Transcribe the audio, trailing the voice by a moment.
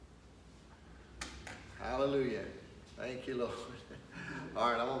Hallelujah. Thank you, Lord.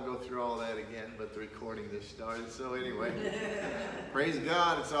 All right, I won't go through all that again, but the recording just started. So anyway, praise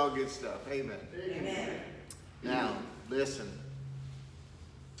God. It's all good stuff. Amen. Amen. Now, listen.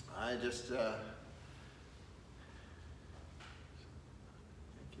 I just... thank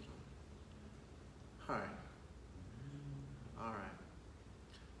you, Lord. All right. All right.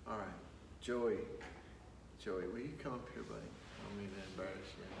 All right. Joey, will you come up here, buddy? I don't mean to embarrass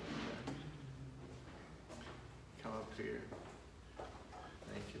you. Come up here.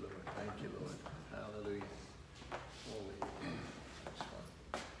 Thank you, Lord. Thank you, Lord. Hallelujah. Holy. That's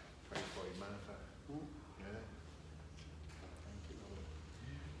fine. Pray for you. Mind if I? Yeah. Thank you, Lord.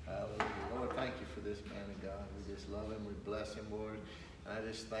 Hallelujah. Lord, thank you for this man of God. We just love him. We bless him, Lord. And I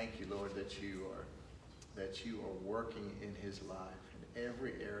just thank you, Lord, that you are working in his life in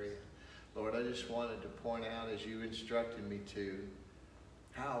every area. Lord, I just wanted to point out, as you instructed me to,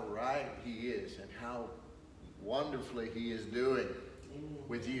 how right he is and how wonderfully he is doing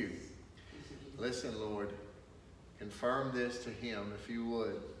with you. Listen, Lord, confirm this to him, if you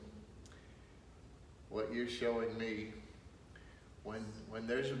would. What you're showing me, when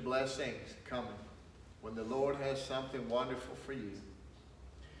there's a blessing coming, when the Lord has something wonderful for you,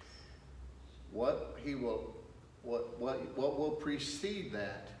 what will precede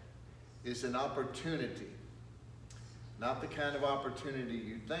that is an opportunity. Not the kind of opportunity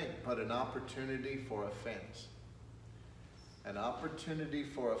you think, but an opportunity for offense. An opportunity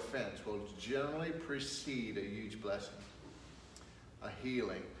for offense will generally precede a huge blessing, a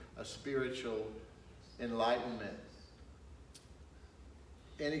healing, a spiritual enlightenment,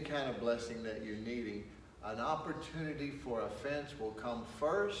 any kind of blessing that you're needing. An opportunity for offense will come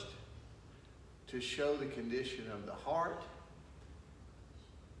first to show the condition of the heart,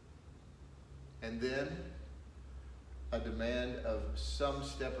 and then a demand of some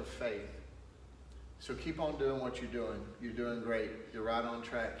step of faith. So keep on doing what you're doing. You're doing great. You're right on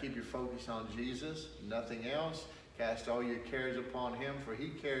track. Keep your focus on Jesus, nothing else. Cast all your cares upon him, for he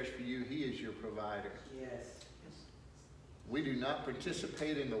cares for you. He is your provider. Yes. We do not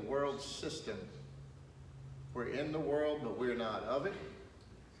participate in the world system. We're in the world, but we're not of it.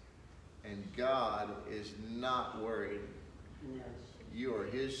 And God is not worried. Yes. You are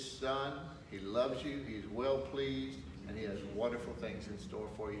his son. He loves you. He's well pleased. And he has wonderful things in store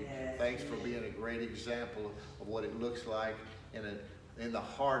for you. Yes. Thanks for being a great example of what it looks like in the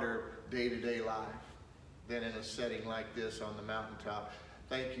harder day-to-day life than in a setting like this on the mountaintop.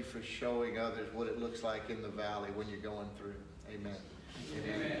 Thank you for showing others what it looks like in the valley when you're going through. Amen.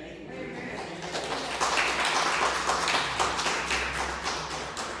 Amen. Amen.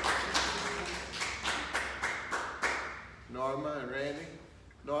 Norma and Randy.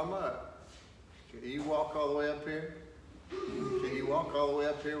 Norma, can you walk all the way up here? Can you walk all the way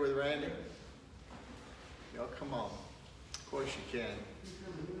up here with Randy? Y'all come on. Of course you can.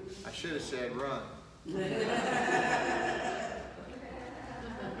 I should have said run.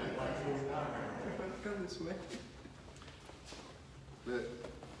 Go this way. Look.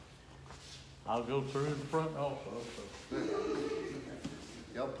 I'll go through the front also. So. Look.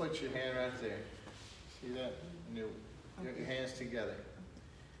 Y'all put your hand right there. See that? And you get your hands together.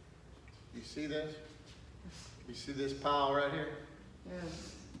 You see this? You see this pile right here?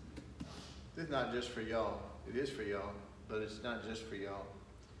 Yes. This is not just for y'all. It is for y'all, but it's not just for y'all.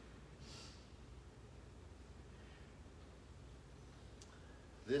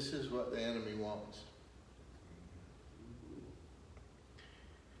 This is what the enemy wants.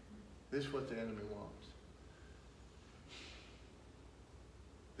 This is what the enemy wants.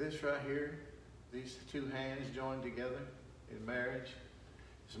 This right here, these two hands joined together in marriage,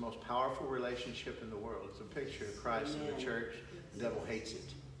 is the most powerful relationship in the world. It's a picture of Christ and the church. The devil hates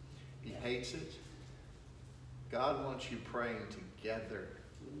it. He hates it. God wants you praying together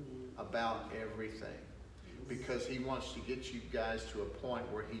about everything, because he wants to get you guys to a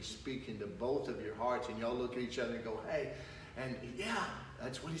point where he's speaking to both of your hearts, and y'all look at each other and go, hey, and yeah,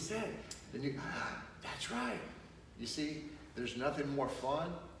 that's what he said. And you, that's right. You see, there's nothing more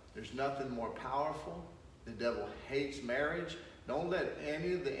fun. There's nothing more powerful. The devil hates marriage. Don't let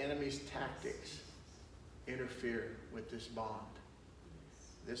any of the enemy's tactics interfere with this bond.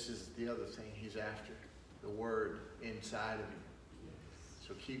 This is the other thing he's after, the word inside of you.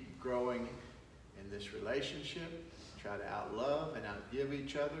 So keep growing in this relationship. Try to outlove and outgive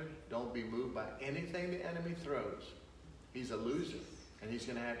each other. Don't be moved by anything the enemy throws. He's a loser, and he's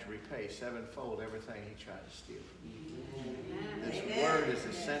going to have to repay sevenfold everything he tried to steal. This word is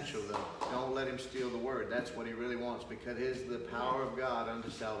essential, though. Don't let him steal the word. That's what he really wants, because it is the power of God unto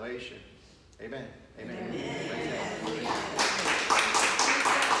salvation. Amen. Amen. Amen.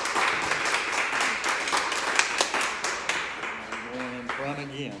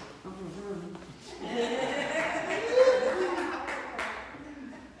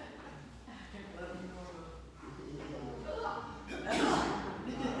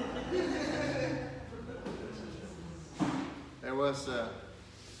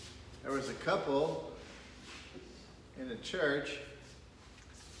 was a couple in a church,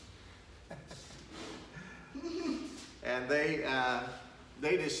 and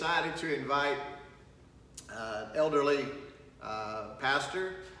they decided to invite an elderly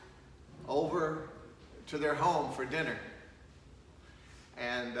pastor over to their home for dinner.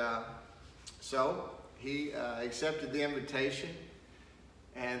 And so he accepted the invitation,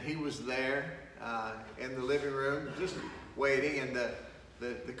 and he was there in the living room just waiting, and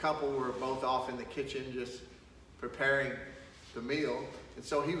the couple were both off in the kitchen just preparing the meal. And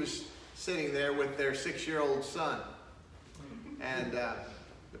so he was sitting there with their 6-year-old son. And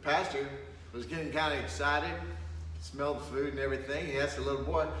the pastor was getting kind of excited, smelled the food and everything. He asked the little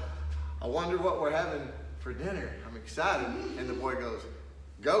boy, "I wonder what we're having for dinner. I'm excited." And the boy goes,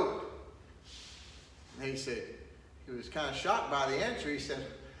 "Goat." And he said, he was kind of shocked by the answer. He said,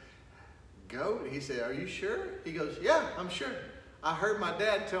 "Goat?" He said, "Are you sure?" He goes, "Yeah, I'm sure. I heard my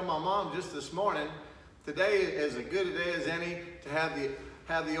dad tell my mom just this morning, today is as good a day as any to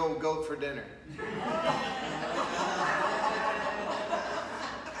have the old goat for dinner."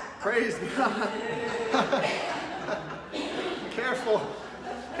 Praise God. Careful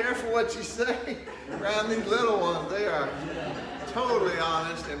what you say around these little ones. They are totally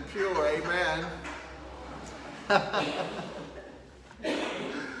honest and pure. Amen.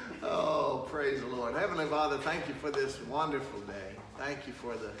 Oh, praise the Lord. Heavenly Father, thank you for this wonderful day. Thank you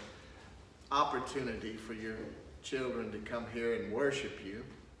for the opportunity for your children to come here and worship you,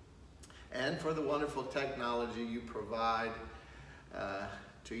 and for the wonderful technology you provide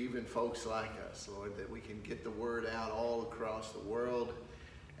to even folks like us, Lord, that we can get the word out all across the world.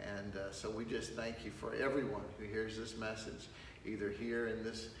 And so we just thank you for everyone who hears this message, either here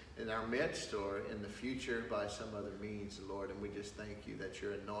in our midst or in the future by some other means, Lord. And we just thank you that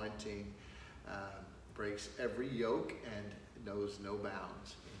your anointing breaks every yoke and knows no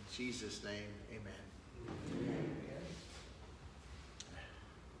bounds. In Jesus' name, amen. Amen.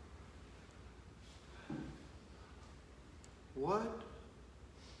 What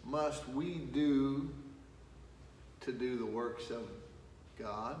must we do to do the works of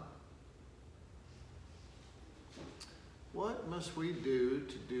God? What must we do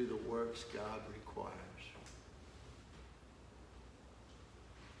to do the works God requires?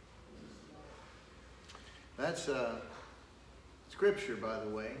 That's scripture, by the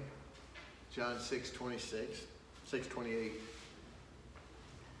way. John 6:26, 6:28.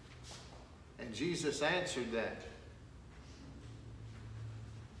 And Jesus answered that.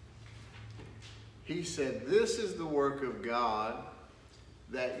 He said, "This is the work of God,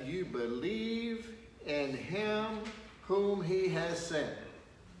 that you believe in him whom he has sent."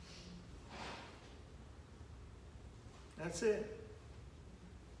 That's it.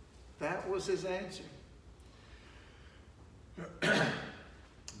 That was his answer.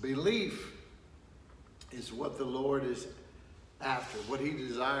 Belief is what the Lord is after, what he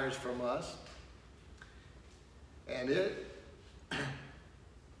desires from us. And it,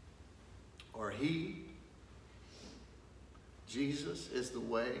 or he, Jesus, is the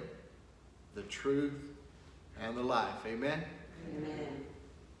way, the truth, and the life. Amen? Amen.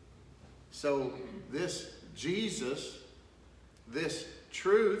 So this Jesus, this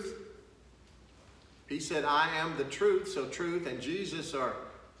truth, he said, "I am the truth," so truth and Jesus are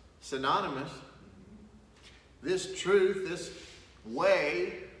synonymous. This truth, this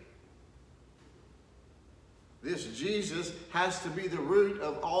way, this Jesus has to be the root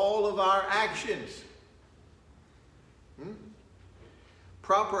of all of our actions.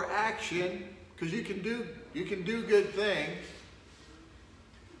 Proper action, because you can do good things,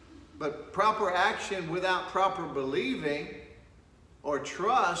 but proper action without proper believing or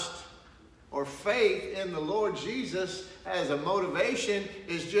trust or faith in the Lord Jesus as a motivation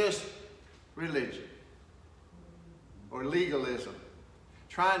is just religion or legalism.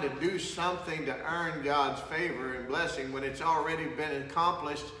 Trying to do something to earn God's favor and blessing when it's already been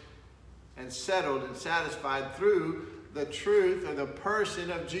accomplished and settled and satisfied through the truth of the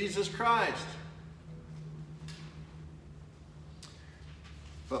person of Jesus Christ.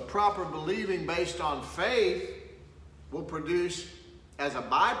 But proper believing based on faith will produce as a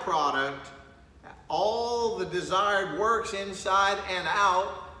byproduct all the desired works inside and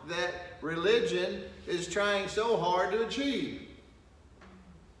out that religion is trying so hard to achieve.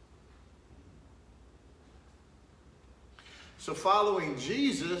 So following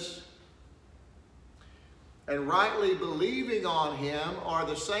Jesus and rightly believing on him are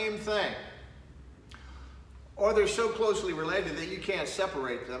the same thing. Or they're so closely related that you can't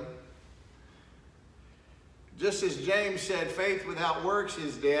separate them. Just as James said, faith without works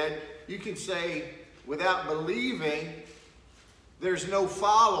is dead, you can say without believing there's no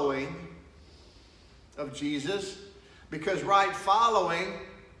following of Jesus, because right following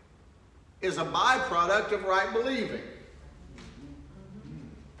is a byproduct of right believing.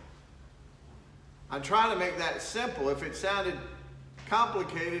 I'm trying to make that simple. If it sounded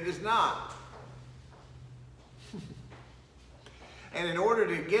complicated, it's not. And in order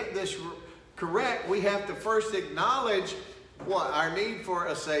to get this correct, we have to first acknowledge what? Our need for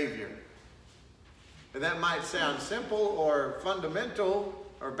a Savior. And that might sound simple or fundamental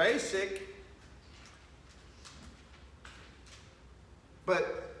or basic,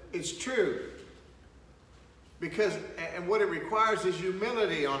 but it's true. Because, and what it requires is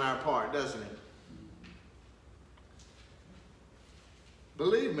humility on our part, doesn't it?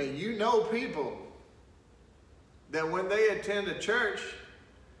 Believe me, you know people that when they attend a church,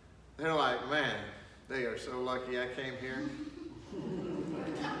 they're like, man, they are so lucky I came here.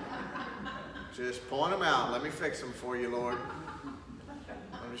 Just point them out. Let me fix them for you, Lord.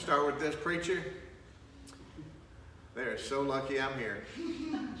 Let me start with this preacher. They are so lucky I'm here.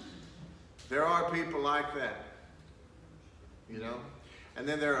 There are people like that, you know. And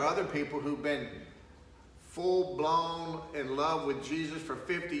then there are other people who've been full-blown in love with Jesus for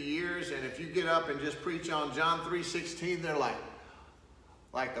 50 years, and if you get up and just preach on John 3:16, they're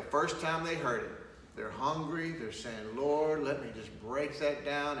like the first time they heard it. They're hungry. They're saying, Lord, let me just break that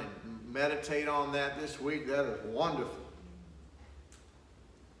down and meditate on that this week. That is wonderful.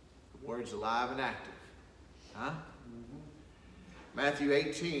 The word's alive and active. Huh? Matthew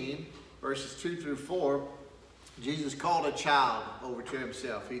 18, verses 2 through 4, Jesus called a child over to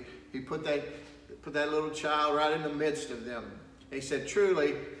himself. He put that little child right in the midst of them. He said,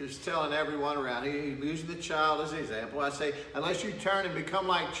 truly, he's telling everyone around, he's using the child as an example. I say, unless you turn and become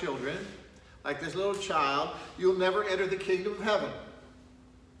like children, like this little child, you'll never enter the kingdom of heaven.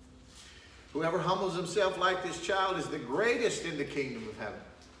 Whoever humbles himself like this child is the greatest in the kingdom of heaven.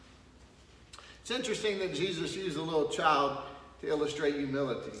 It's interesting that Jesus used a little child to illustrate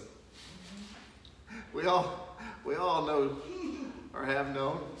humility. We all know or have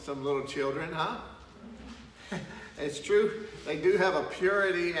known some little children, huh? It's true. They do have a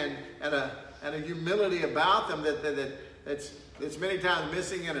purity and a humility about them that's many times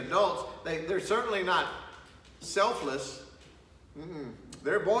missing in adults. They're certainly not selfless.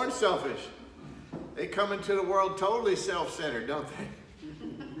 They're born selfish. They come into the world totally self-centered, don't they?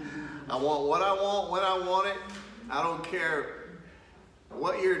 I want what I want when I want it. I don't care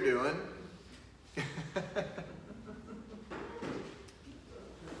what you're doing.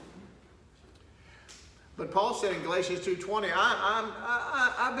 But Paul said in Galatians 2:20,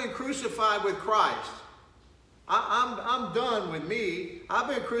 I've been crucified with Christ. I'm done with me. I've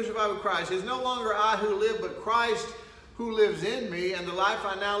been crucified with Christ. It's no longer I who live, but Christ who lives in me. And the life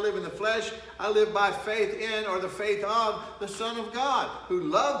I now live in the flesh, I live by faith in, or the faith of, the Son of God, who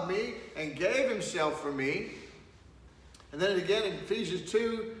loved me and gave himself for me. And then again in Ephesians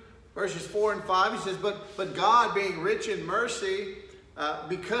 2, verses 4 and 5, he says, but God, being rich in mercy,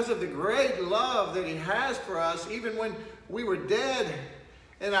 because of the great love that he has for us, even when we were dead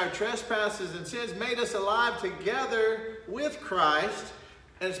in our trespasses and sins, made us alive together with Christ,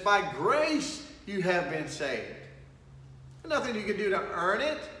 and it's by grace you have been saved. Nothing you can do to earn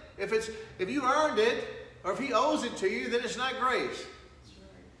it. If you earned it, or if he owes it to you, then it's not grace.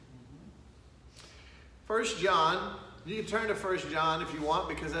 1 John, you can turn to 1 John if you want,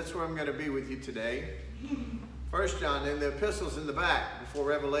 because that's where I'm going to be with you today. 1 John, and the epistle's in the back before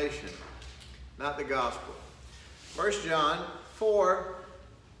Revelation, not the gospel. 1 John 4,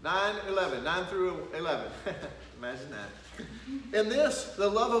 9 through 11. Imagine that. In this, the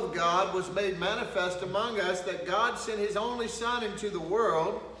love of God was made manifest among us, that God sent his only Son into the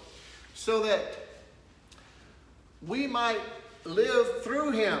world so that we might live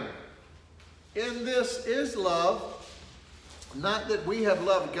through him. In this is love, not that we have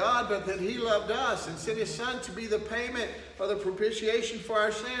loved God, but that he loved us and sent his Son to be the payment or the propitiation for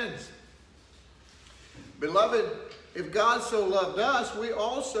our sins. Beloved, if God so loved us, we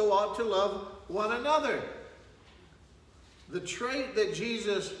also ought to love one another. The trait that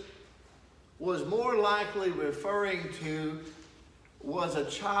Jesus was more likely referring to was a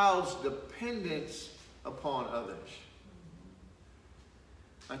child's dependence upon others.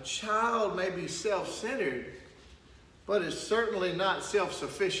 A child may be self-centered, but it's certainly not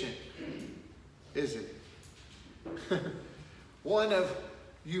self-sufficient, is it? One of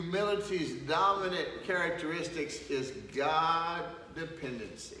humility's dominant characteristics is God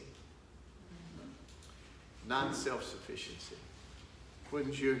dependency, not self-sufficiency.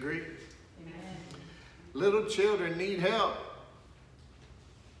 Wouldn't you agree? Amen. Little children need help.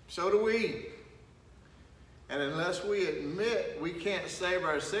 So do we. And unless we admit we can't save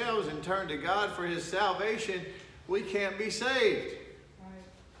ourselves and turn to God for his salvation, we can't be saved.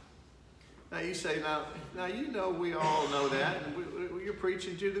 Now you say, now you know we all know that, and you're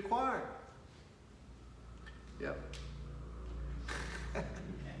preaching to the choir. Yep. I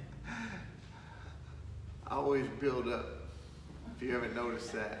always build up, if you haven't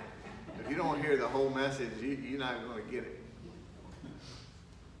noticed that. If you don't hear the whole message, you're not going to get it.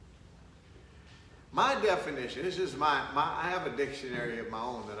 My definition, this is I have a dictionary of my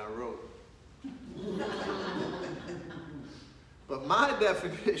own that I wrote. But my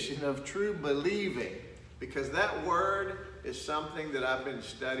definition of true believing, because that word is something that I've been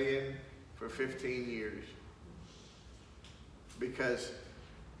studying for 15 years. Because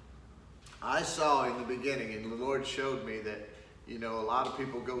I saw in the beginning, and the Lord showed me that, a lot of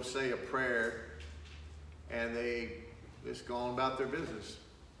people go say a prayer and they just go on about their business.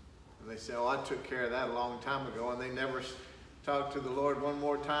 And they say, oh, I took care of that a long time ago, and they never talked to the Lord one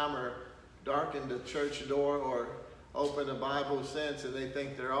more time or darkened the church door or opened a Bible since, and they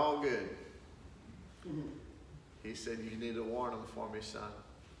think they're all good. Mm-hmm. He said, you need to warn them for me, son.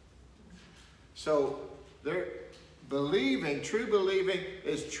 So they're believing, true believing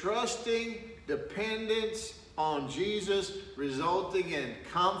is trusting dependence on Jesus, resulting in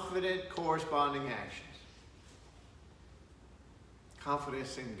confident corresponding actions.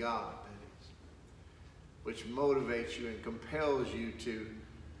 Confidence in God, that is, which motivates you and compels you to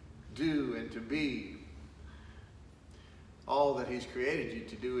do and to be all that he's created you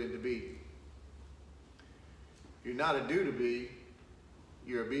to do and to be. You're not a do to be,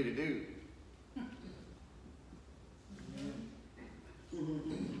 you're a be to do.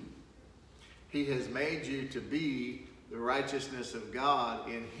 He has made you to be the righteousness of God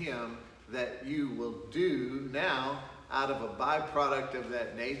in him that you will do now out of a byproduct of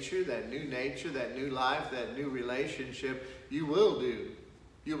that nature, that new life, that new relationship. You will do.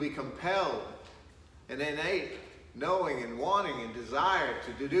 You'll be compelled and innate knowing and wanting and desire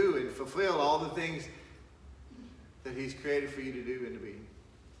to do and fulfill all the things that he's created for you to do and to be.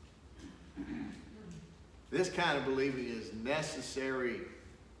 This kind of believing is necessary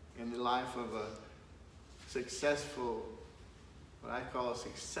in the life of a successful, what I call a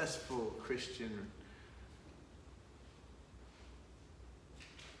successful Christian.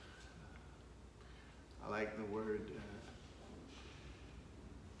 I like the word,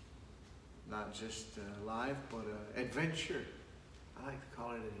 not just life, but adventure. I like to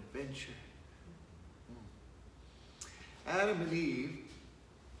call it an adventure. Adam and Eve,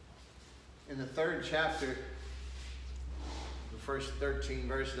 in the 3rd chapter, the first 13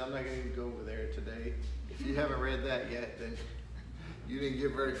 verses, I'm not going to go over there today. If you haven't read that yet, then you didn't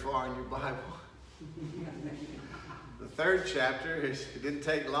get very far in your Bible. The 3rd chapter, it didn't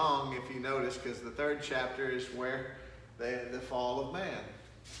take long if you notice, because the 3rd chapter is where the fall of man.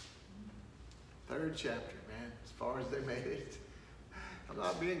 3rd chapter, man, as far as they made it. I'm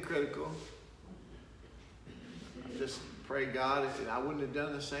not being critical. I just pray God, I wouldn't have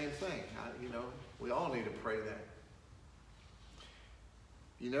done the same thing. We all need to pray that.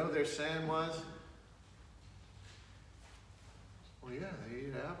 Their sin was, well, yeah, they ate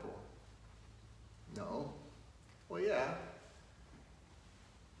an apple. No. Well, yeah.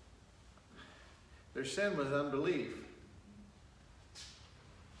 Their sin was unbelief.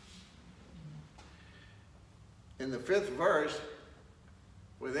 In the 5th verse,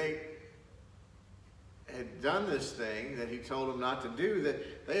 where they had done this thing that he told them not to do,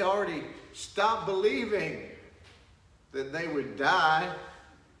 that they already stopped believing that they would die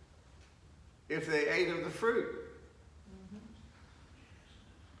if they ate of the fruit.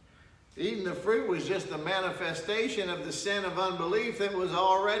 Eating the fruit was just a manifestation of the sin of unbelief that was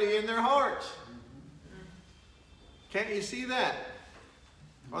already in their hearts. Can't you see that?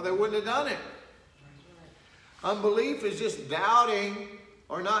 Or they wouldn't have done it. Unbelief is just doubting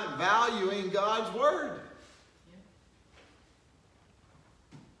or not valuing God's word.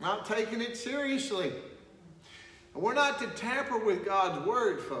 Not taking it seriously. And we're not to tamper with God's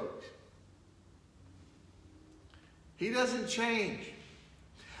word, folks. He doesn't change.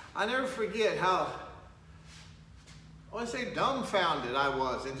 I never forget how, I want to say dumbfounded I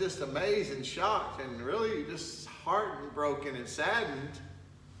was, and just amazed and shocked and really just heartbroken and saddened.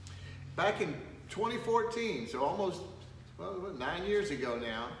 Back in 2014, so almost 9 years ago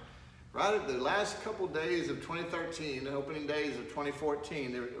now, right at the last couple days of 2013, the opening days of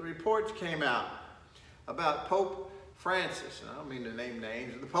 2014, the reports came out about Pope Francis. And I don't mean to name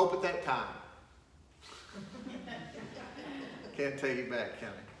names, the Pope at that time. Can't take it back, can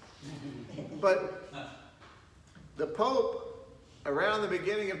I? But the Pope, around the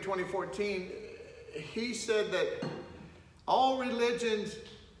beginning of 2014, he said that all religions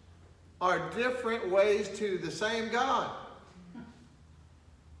are different ways to the same God.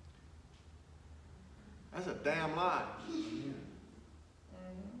 That's a damn lie.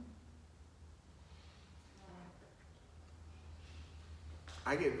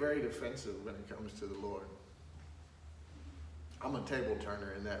 I get very defensive when it comes to the Lord. I'm a table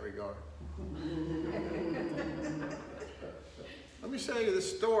turner in that regard. Let me show you the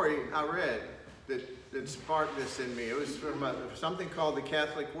story I read that sparked this in me. It was from something called the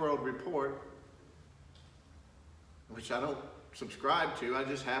Catholic World Report, which I don't subscribe to. I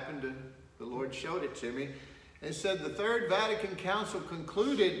just happened to, the Lord showed it to me. It said the Third Vatican Council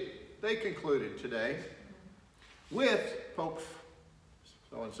concluded today with Pope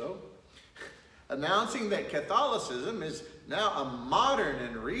so-and-so announcing that Catholicism is now a modern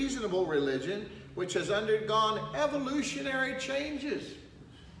and reasonable religion which has undergone evolutionary changes.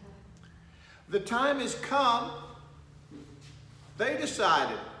 The time has come. They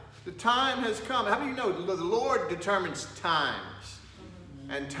decided. The time has come. How do you know? The Lord determines times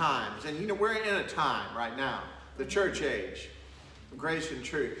and times. And you know, we're in a time right now, the church age, grace and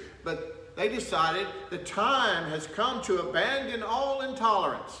truth. But they decided the time has come to abandon all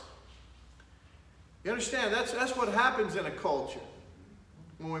intolerance. You understand? That's what happens in a culture.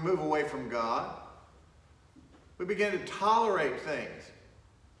 When we move away from God, we begin to tolerate things.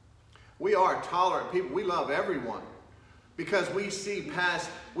 We are tolerant people. We love everyone because we see past.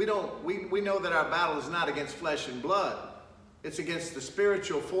 We know that our battle is not against flesh and blood. It's against the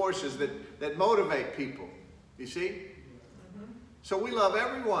spiritual forces that motivate people. You see? Mm-hmm. So we love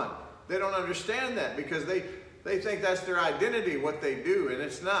everyone. They don't understand that because they think that's their identity, what they do, and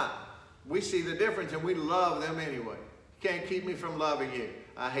it's not. We see the difference and we love them anyway. You can't keep me from loving you.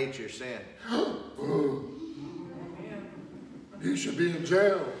 I hate your sin. You should be in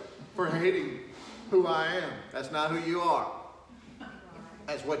jail for hating who I am. That's not who you are.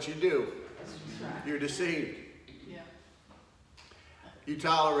 That's what you do. You're deceived. You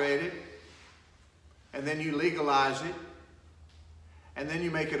tolerate it, and then you legalize it, and then you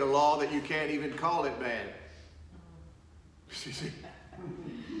make it a law that you can't even call it bad. You see?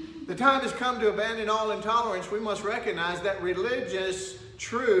 The time has come to abandon all intolerance. We must recognize that religious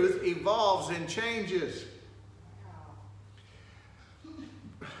truth evolves and changes.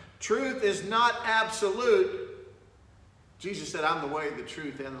 Truth is not absolute. Jesus said, I'm the way, the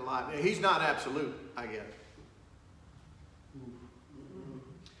truth, and the life. He's not absolute, I guess.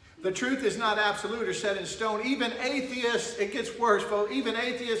 The truth is not absolute or set in stone. Even atheists, it gets worse, folks. Even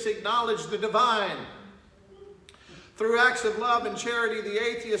atheists acknowledge the divine. Through acts of love and charity, the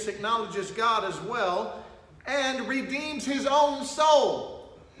atheist acknowledges God as well and redeems his own soul,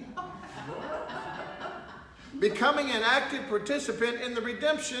 becoming an active participant in the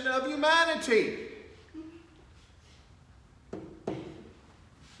redemption of humanity.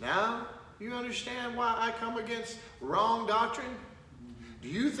 Now, you understand why I come against wrong doctrine? Do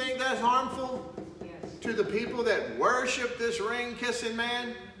you think that's harmful to the people that worship this ring-kissing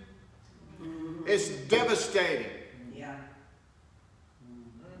man? It's devastating. Yeah.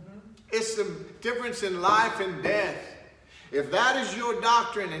 It's the difference in life and death. If that is your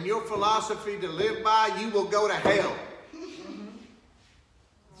doctrine and your philosophy to live by, you will go to hell.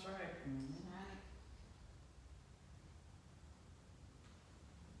 That's right.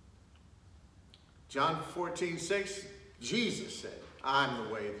 John 14:6, Jesus said, I'm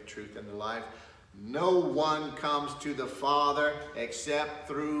the way, the truth, and the life. No one comes to the Father except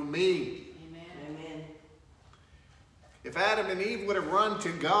through me. Amen. If Adam and Eve would have run to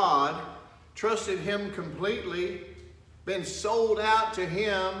God, trusted Him completely, been sold out to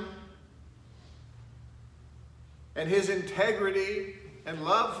Him and His integrity and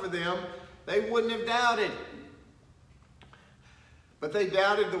love for them, they wouldn't have doubted. But they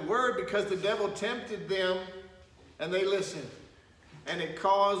doubted the Word because the devil tempted them and they listened. And it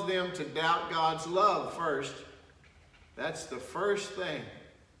caused them to doubt God's love first. That's the first thing.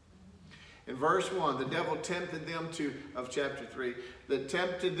 In verse 1, the devil tempted them of chapter 3, that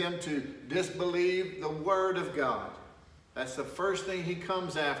tempted them to disbelieve the Word of God. That's the first thing he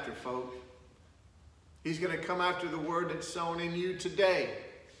comes after, folks. He's going to come after the Word that's sown in you today.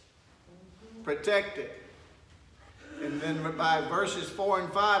 Protect it. And then by verses 4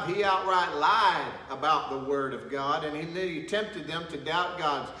 and 5, he outright lied about the Word of God. And he tempted them to doubt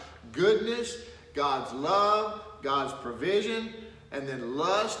God's goodness, God's love, God's provision. And then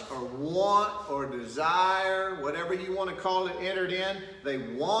lust or want or desire, whatever you want to call it, entered in. They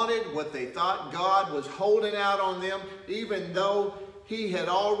wanted what they thought God was holding out on them, even though He had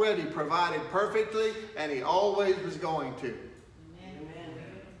already provided perfectly and He always was going to.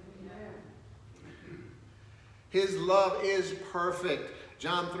 His love is perfect.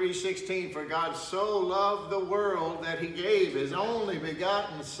 John 3:16, for God so loved the world that he gave his only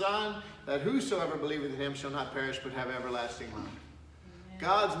begotten Son, that whosoever believeth in him shall not perish but have everlasting life. Amen.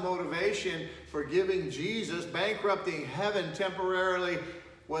 God's motivation for giving Jesus, bankrupting heaven temporarily,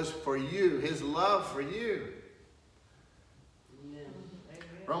 was for you, his love for you. Amen.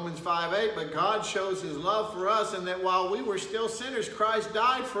 Romans 5:8, but God shows his love for us in that while we were still sinners, Christ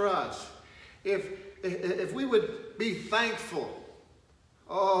died for us. If we would be thankful,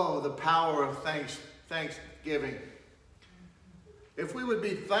 oh, the power of thanksgiving. If we would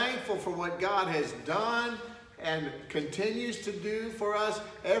be thankful for what God has done and continues to do for us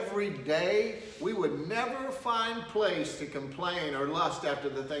every day, we would never find place to complain or lust after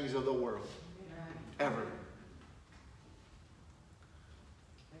the things of the world. Ever.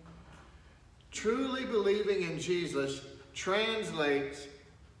 Truly believing in Jesus translates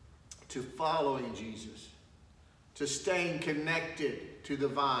to following Jesus, to staying connected to the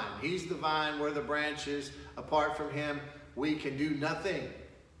vine. He's the vine, we're the branches. Apart from him, we can do nothing.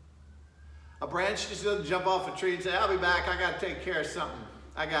 A branch just doesn't jump off a tree and say, I'll be back, I got to take care of something.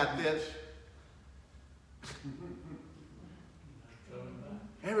 I got this.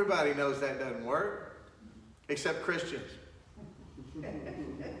 Everybody knows that doesn't work, except Christians.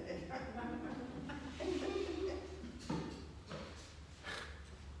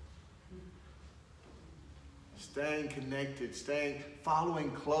 Staying connected,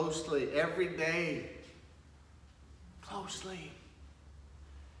 following closely every day. Closely.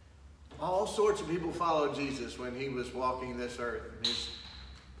 All sorts of people followed Jesus when he was walking this earth in his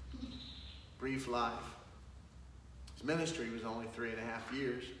brief life. His ministry was only 3.5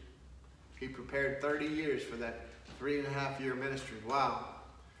 years. He prepared 30 years for that 3.5 year ministry. Wow,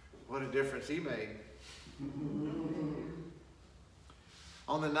 what a difference he made.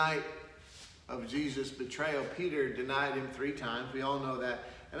 On the night of Jesus' betrayal, Peter denied him 3 times. We all know that.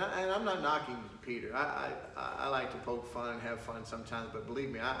 And I'm not knocking Peter. I like to poke fun and have fun sometimes, but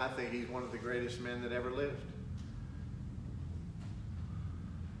believe me, I think he's one of the greatest men that ever lived.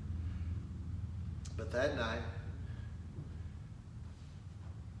 But that night,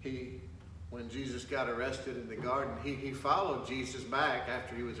 when Jesus got arrested in the garden, he followed Jesus back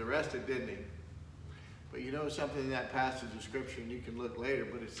after he was arrested, didn't he? But you know something in that passage of Scripture, and you can look later,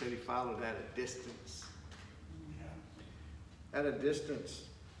 but it said he followed at a distance. At a distance.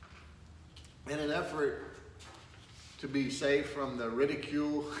 In an effort to be safe from the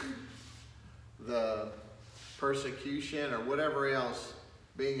ridicule, the persecution, or whatever else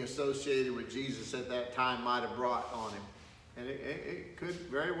being associated with Jesus at that time might have brought on him. And it could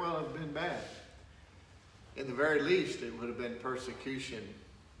very well have been bad. In the very least, it would have been persecution.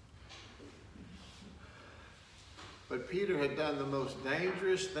 But Peter had done the most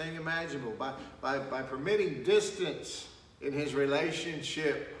dangerous thing imaginable by permitting distance in his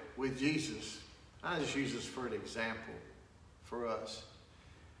relationship with Jesus. I just use this for an example for us.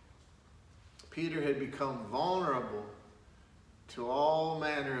 Peter had become vulnerable to all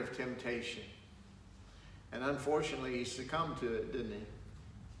manner of temptation. And unfortunately, he succumbed to it, didn't he?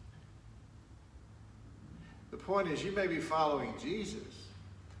 The point is, you may be following Jesus,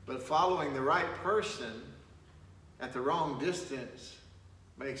 but following the right person at the wrong distance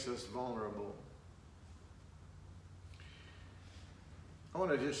makes us vulnerable. I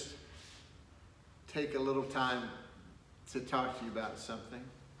want to just take a little time to talk to you about something,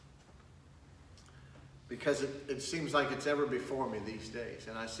 because it seems like it's ever before me these days,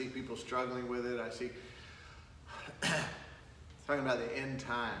 and I see people struggling with it. I see talking about the end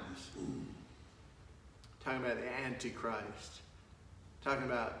times, talking about the Antichrist, talking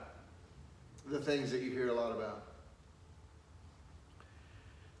about the things that you hear a lot about.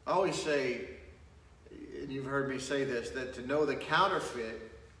 I always say, and you've heard me say this, that to know the counterfeit,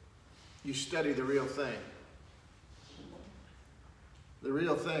 you study the real thing. The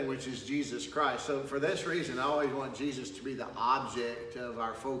real thing, which is Jesus Christ. So for this reason, I always want Jesus to be the object of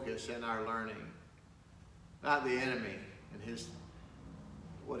our focus and our learning. Not the enemy and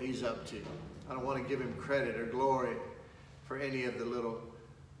what he's up to. I don't want to give him credit or glory for any of the little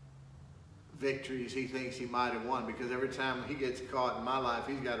victories he thinks he might have won, because every time he gets caught in my life,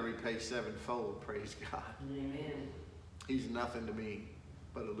 he's got to repay sevenfold. Praise God. Amen. He's nothing to me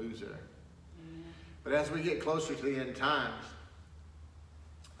but a loser. Amen. But as we get closer to the end times,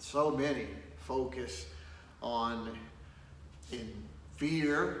 so many focus on in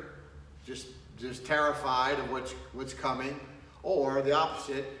fear, just terrified of what's coming, or the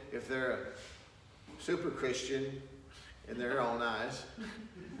opposite, if they're a super Christian in their own eyes,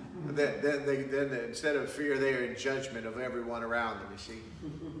 Then instead of fear, they are in judgment of everyone around them, you see.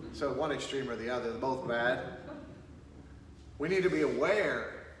 So one extreme or the other, they're both bad. We need to be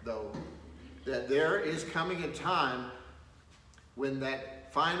aware, though, that there is coming a time when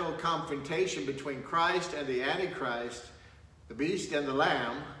that final confrontation between Christ and the Antichrist, the beast and the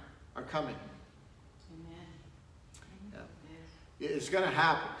lamb, are coming. Amen. Yeah. It's going to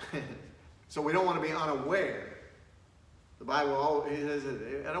happen. So we don't want to be unaware. The Bible always says,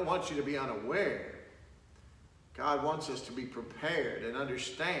 I don't want you to be unaware. God wants us to be prepared and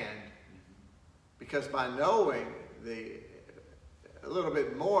understand, because by knowing a little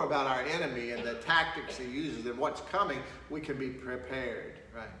bit more about our enemy and the tactics he uses and what's coming, we can be prepared,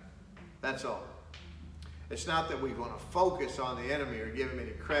 right? That's all. It's not that we want to focus on the enemy or give him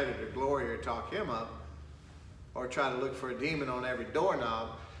any credit or glory or talk him up or try to look for a demon on every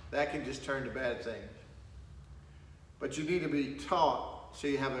doorknob. That can just turn to bad things. But you need to be taught so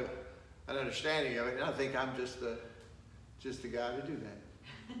you have an understanding of it. And I think I'm just the guy to do that.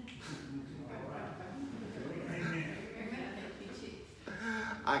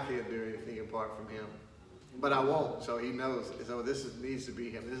 I can't do anything apart from him. But I won't, so he knows. So needs to be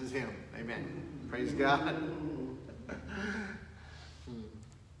him. This is him. Amen. Praise God.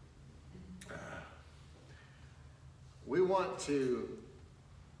 We want to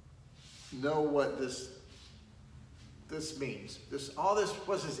know what this means.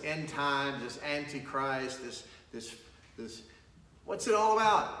 What's this end time, this Antichrist, this what's it all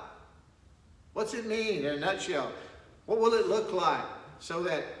about? What's it mean in a nutshell? What will it look like so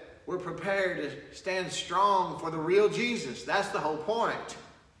that we're prepared to stand strong for the real Jesus? That's the whole point.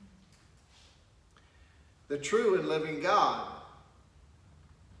 The true and living God.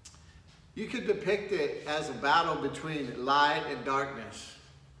 You could depict it as a battle between light and darkness.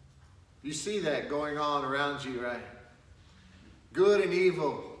 You see that going on around you, right? Good and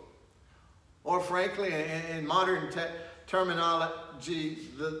evil. Or frankly, in modern terminology,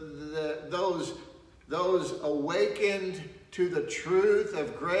 those awakened to the truth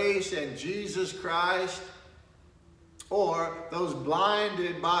of grace and Jesus Christ, or those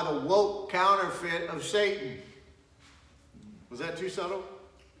blinded by the woke counterfeit of Satan. Was that too subtle?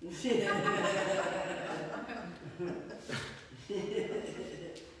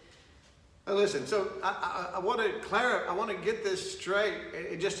 Listen, so I want to get this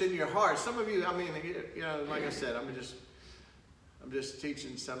straight, just in your heart. Some of you, like I said, I'm just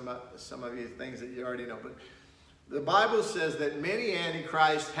teaching some of you things that you already know. But the Bible says that many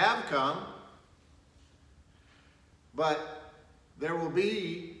antichrists have come, but there will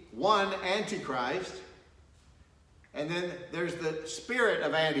be one Antichrist, and then there's the spirit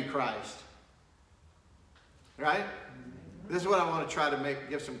of Antichrist. Right? This is what I want to try to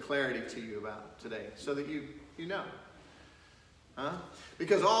give some clarity to you about today, so that you know. Huh?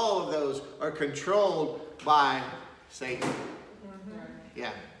 Because all of those are controlled by Satan.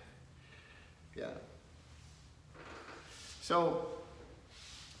 Yeah. Yeah. So,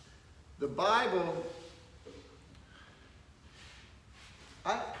 the Bible,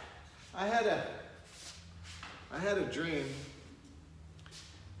 I had a dream.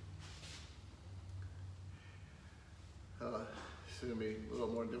 It's going to be a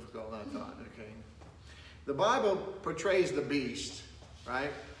little more difficult than I thought. Okay. The Bible portrays the beast,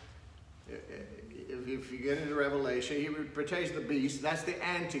 right? If you get into Revelation, he portrays the beast. That's the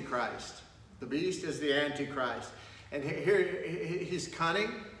Antichrist. The beast is the Antichrist. And here he's cunning.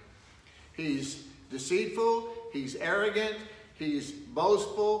 He's deceitful. He's arrogant. He's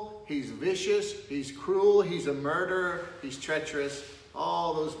boastful. He's vicious. He's cruel. He's a murderer. He's treacherous.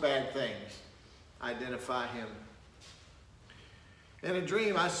 All those bad things identify him. In a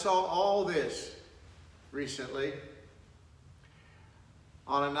dream, I saw all this recently.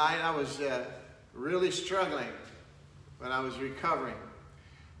 On a night I was really struggling when I was recovering.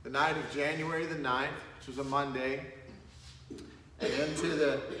 The night of January the 9th, which was a Monday, and into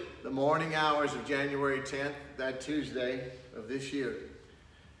the morning hours of January 10th, that Tuesday of this year.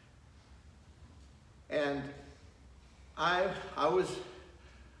 And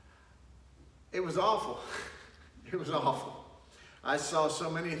it was awful. It was awful. I saw so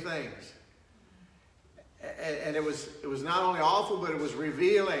many things. And it was not only awful, but it was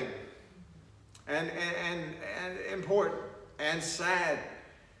revealing and important and sad.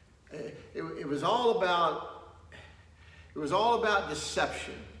 It was all about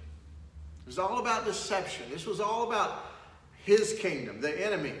deception. It was all about deception. This was all about his kingdom, the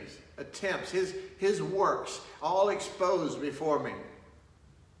enemy's attempts, his works, all exposed before me.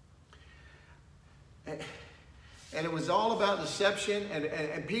 And it was all about deception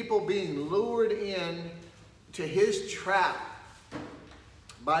and people being lured in to his trap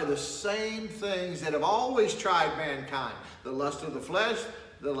by the same things that have always tried mankind: the lust of the flesh,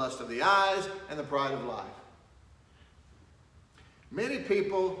 the lust of the eyes, and the pride of life. Many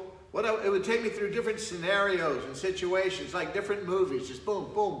people, it would take me through different scenarios and situations, like different movies, just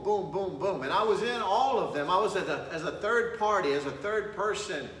boom, boom, boom, boom, boom. And I was in all of them. I was as a third party, as a third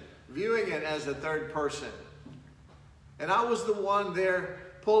person, viewing it as a third person. And I was the one there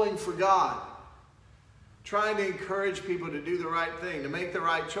pulling for God, trying to encourage people to do the right thing, to make the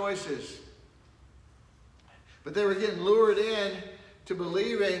right choices. But they were getting lured in to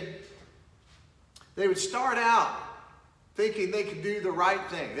believing. They would start out thinking they could do the right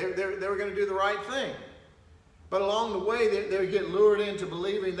thing. They were going to do the right thing. But along the way, they would get lured into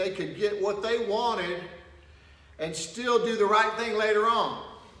believing they could get what they wanted and still do the right thing later on.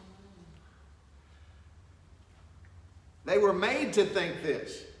 They were made to think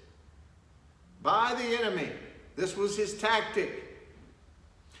this by the enemy. This was his tactic.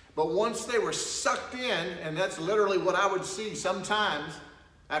 But once they were sucked in, and that's literally what I would see sometimes,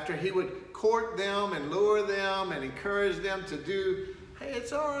 after he would court them and lure them and encourage them to do, hey,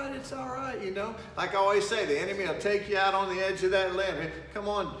 it's all right, you know. Like I always say, the enemy will take you out on the edge of that limb. Hey, come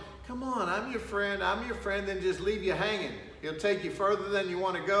on, I'm your friend, then just leave you hanging. He'll take you further than you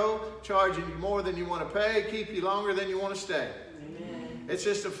want to go, charging you more than you want to pay, keep you longer than you want to stay. Amen. It's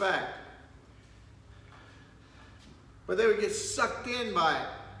just a fact. But they would get sucked in by it.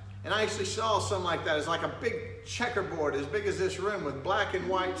 And I actually saw something like that. It's like a big checkerboard as big as this room with black and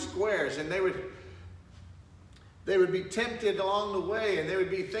white squares. And they would be tempted along the way, and they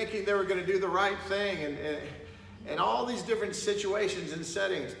would be thinking they were going to do the right thing, and all these different situations and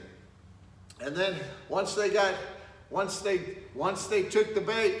settings. And then once they took the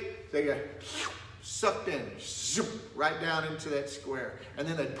bait, they got sucked in, zoom, right down into that square. And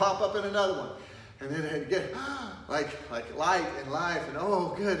then they'd pop up in another one. And then they'd get like light and life, and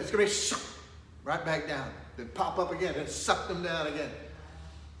oh, good, it's going to be right back down. Then pop up again and suck them down again.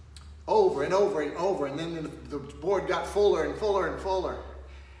 Over and over and over. And then the board got fuller and fuller and fuller.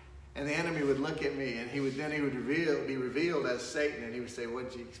 And the enemy would look at me, and he would be revealed as Satan, and he would say,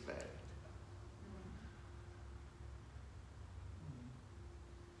 "What did you expect?"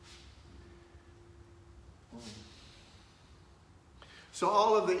 So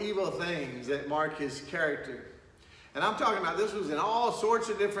all of the evil things that mark his character. And I'm talking about, this was in all sorts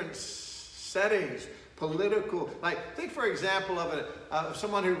of different settings, political. Like, think for example of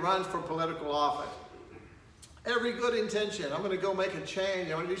someone who runs for political office. Every good intention, I'm going to go make a change,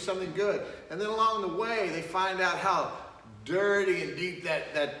 I'm going to do something good. And then along the way, they find out how dirty and deep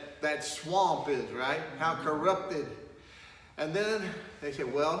that swamp is, right? How corrupted. And then they say,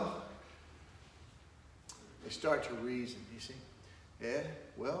 well, they start to reason, you see. Yeah,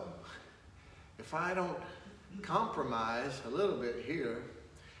 well, if I don't compromise a little bit here,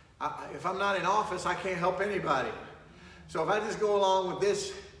 if I'm not in office, I can't help anybody. So if I just go along with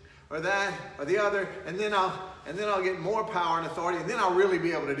this or that or the other, and then I'll get more power and authority, and then I'll really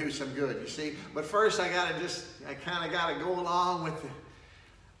be able to do some good, you see. But first I kind of got to go along with it.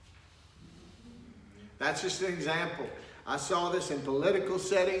 That's just an example. I saw this in political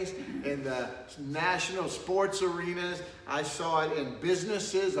settings, in the national sports arenas. I saw it in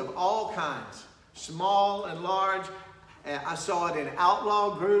businesses of all kinds, small and large. I saw it in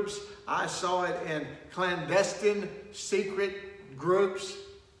outlaw groups. I saw it in clandestine, secret groups.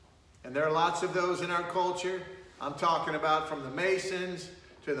 And there are lots of those in our culture. I'm talking about from the Masons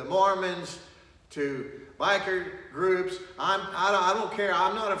to the Mormons to biker groups. I don't care.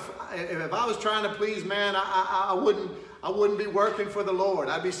 If I was trying to please man, I wouldn't be working for the Lord.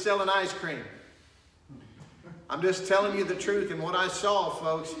 I'd be selling ice cream. I'm just telling you the truth and what I saw,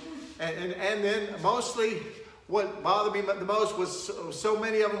 folks. And then mostly what bothered me the most was so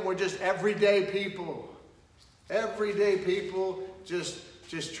many of them were just everyday people. Everyday people just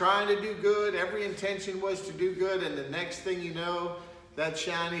trying to do good. Every intention was to do good. And the next thing you know, that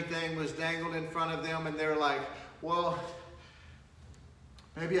shiny thing was dangled in front of them. And they're like, well,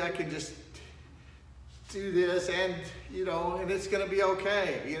 maybe I can just do this and, and it's going to be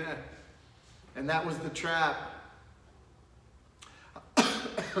okay, And that was the trap.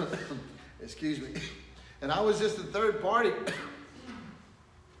 Excuse me. And I was just the third party.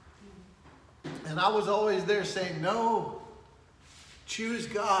 And I was always there saying, no, choose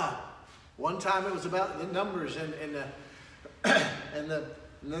God. One time it was about the numbers and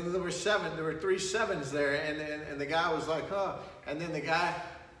then there were 7. There were 3 sevens there, and the guy was like, oh. And then the guy,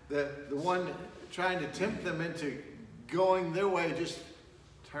 the one trying to tempt them into going their way, just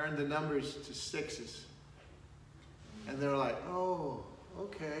turned the numbers to 6s. And they were like, oh,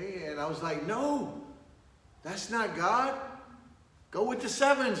 okay. And I was like, no, that's not God. Go with the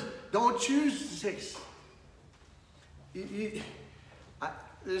 7s. Don't choose 6.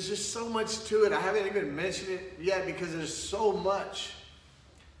 There's just so much to it. I haven't even mentioned it yet because there's so much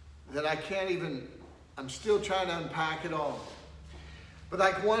that I can't even, I'm still trying to unpack it all. But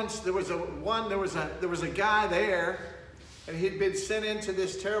like once there was a guy there, and he'd been sent into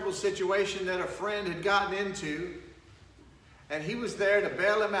this terrible situation that a friend had gotten into, and he was there to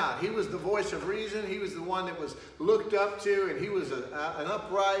bail him out. He was the voice of reason. He was the one that was looked up to, and he was an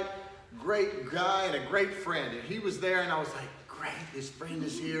upright, great guy and a great friend. And he was there, and I was like, great, his friend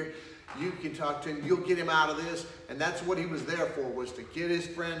is here. You can talk to him. You'll get him out of this. And that's what he was there for, was to get his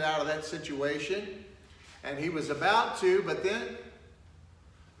friend out of that situation. And he was about to, but then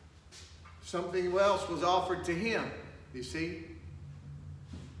something else was offered to him, you see.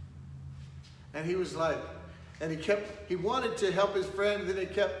 And he was like, and he wanted to help his friend, and then he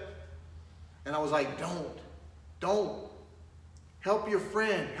kept, and I was like, don't. Help your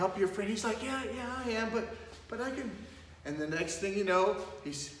friend. He's like, yeah, I am, but I can. And the next thing you know,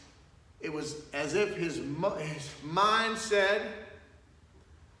 it was as if his mind said,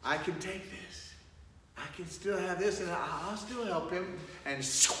 I can take this. I can still have this, and I'll still help him. And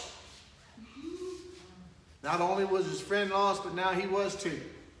not only was his friend lost, but now he was too.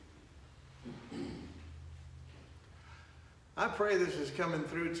 I pray this is coming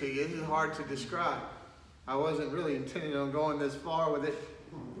through to you. This is hard to describe. I wasn't really intending on going this far with it.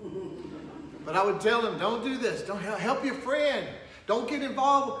 But I would tell him, don't do this. Don't help your friend. Don't get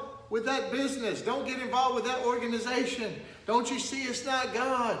involved with that business. Don't get involved with that organization. Don't you see it's not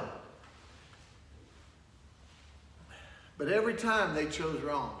God? But every time they chose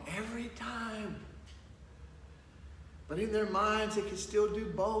wrong. Every time. But in their minds, they could still do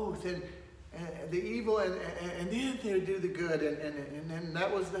both. And the evil, and then they would do the good. And then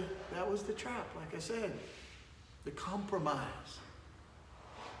that was the trap, like I said. The compromise.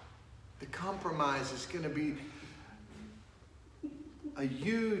 The compromise is going to be a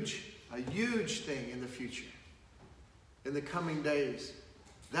huge thing in the future, in the coming days.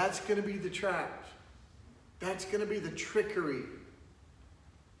 That's going to be the trap. That's going to be the trickery.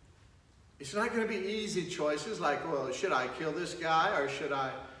 It's not going to be easy choices like, well, should I kill this guy or should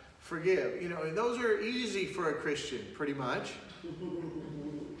I forgive? You know, those are easy for a Christian, pretty much.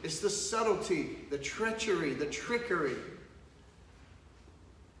 It's the subtlety, the treachery, the trickery.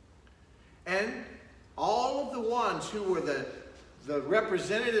 And all of the ones who were the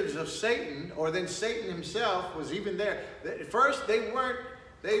representatives of Satan, or then Satan himself was even there. At first, they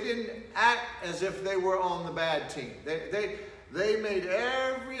didn't act as if they were on the bad team. They made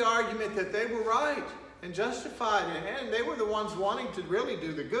every argument that they were right and justified, and they were the ones wanting to really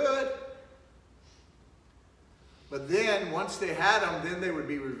do the good. But then, once they had them, then they would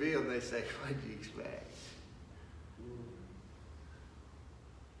be revealed. They say, what do you expect?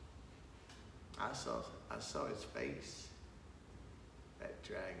 I saw his face, that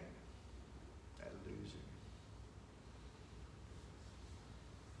dragon, that loser.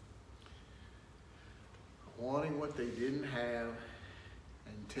 Wanting what they didn't have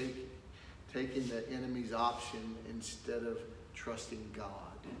and taking the enemy's option instead of trusting God.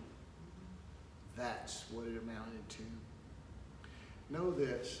 That's what it amounted to. Know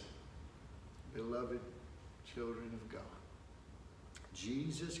this, beloved children of God.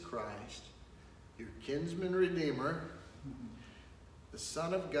 Jesus Christ, your kinsman redeemer, the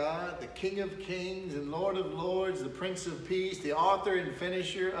Son of God, the King of kings and Lord of lords, the Prince of peace, the author and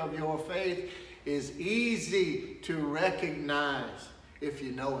finisher of your faith, is easy to recognize if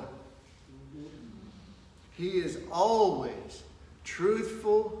you know him. He is always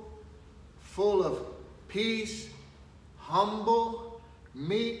truthful, full of peace, humble,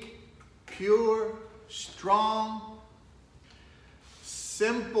 meek, pure, strong,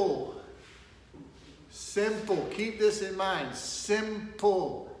 simple. Simple. Keep this in mind.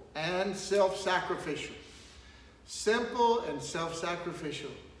 Simple and self-sacrificial. Simple and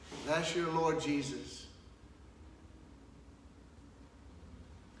self-sacrificial. That's your Lord Jesus.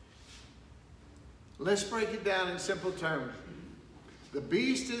 Let's break it down in simple terms. The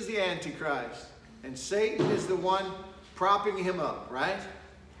beast is the Antichrist, and Satan is the one propping him up, right?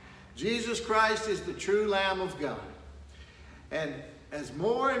 Jesus Christ is the true Lamb of God. And as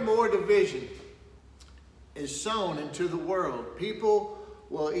more and more division is sown into the world, people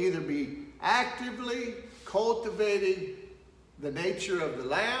will either be actively cultivating the nature of the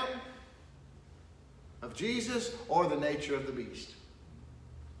Lamb of Jesus or the nature of the beast.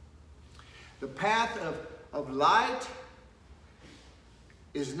 The path of light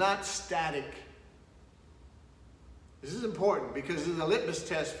is not static. This is important because it's a litmus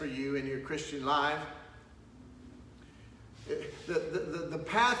test for you in your Christian life. the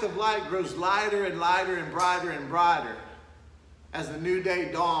path of light grows lighter and lighter and brighter and brighter as the new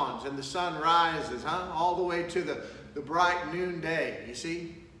day dawns and the sun rises, all the way to the bright noonday, you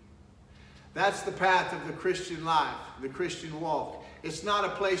see? That's the path of the Christian life, the Christian walk. It's not a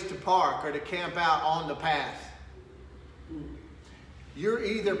place to park or to camp out on the path. You're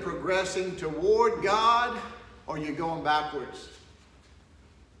either progressing toward God or you're going backwards.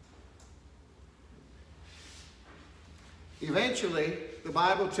 Eventually, the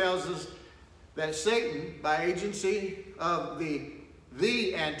Bible tells us that Satan, by agency of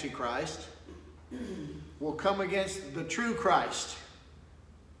the Antichrist, will come against the true Christ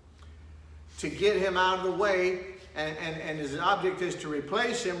to get him out of the way, and his object is to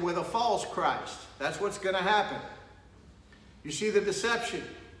replace him with a false Christ. That's what's going to happen. You see the deception.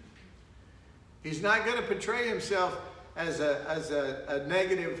 He's not going to portray himself as a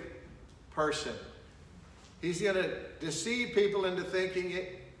negative person. He's going to deceive people into thinking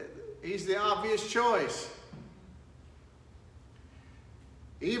he's the obvious choice.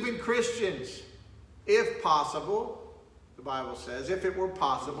 Even Christians, if possible, the Bible says, if it were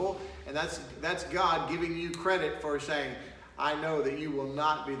possible, and that's God giving you credit for saying, I know that you will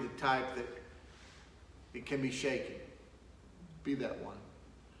not be the type that it can be shaken. Be that one.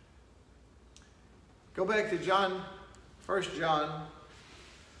 Go back to John, 1 John,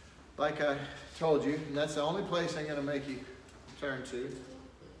 like I told you, and that's the only place I'm going to make you turn to,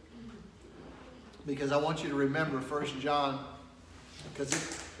 because I want you to remember 1 John, because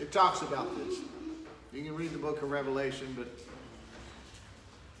it talks about this. You can read the book of Revelation, but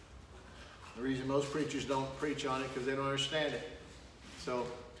the reason most preachers don't preach on it because they don't understand it. So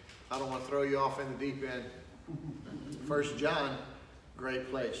I don't want to throw you off in the deep end. 1 John, great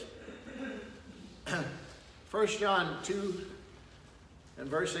place. 1 John 2 and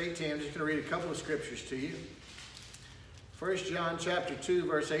verse 18. I'm just going to read a couple of scriptures to you. 1 John chapter 2,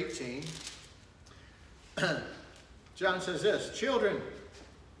 verse 18. John says this, children,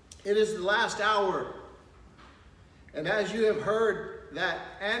 it is the last hour. And as you have heard that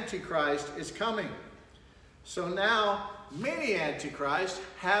Antichrist is coming, so now many Antichrists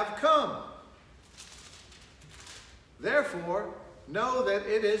have come. Therefore, know that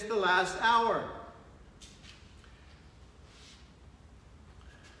it is the last hour.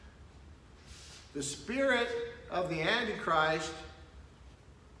 The spirit of the Antichrist.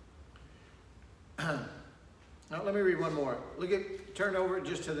 Now let me read one more. Turn over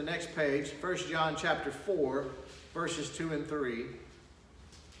just to the next page. 1 John chapter 4, verses 2 and 3.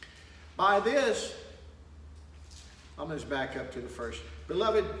 By this, I'm going to back up to the first.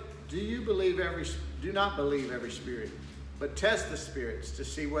 Beloved, do not believe every spirit, but test the spirits to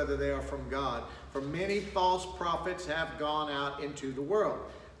see whether they are from God. For many false prophets have gone out into the world.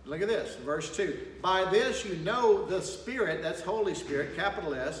 Look at this, verse 2. By this you know the Spirit, that's Holy Spirit,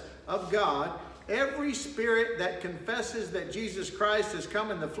 capital S, of God. Every spirit that confesses that Jesus Christ has come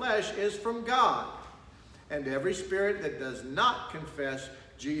in the flesh is from God. And every spirit that does not confess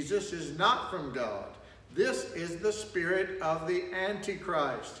Jesus is not from God. This is the spirit of the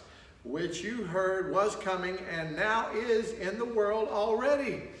Antichrist, which you heard was coming and now is in the world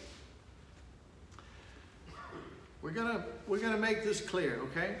already. We're gonna make this clear,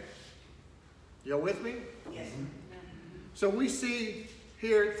 okay? Y'all with me? Yes. So we see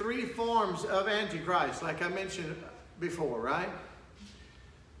here three forms of Antichrist, like I mentioned before, right?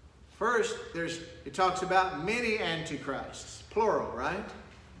 First, it talks about many Antichrists, plural, right?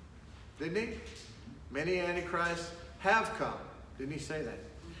 Didn't he? Many Antichrists have come. Didn't he say that?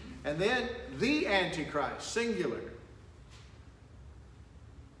 And then the Antichrist, singular.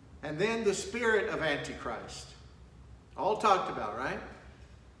 And then the spirit of Antichrist. All talked about, right?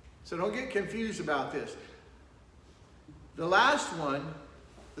 So don't get confused about this. The last one,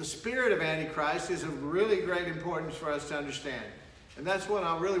 the spirit of Antichrist, is of really great importance for us to understand. And that's what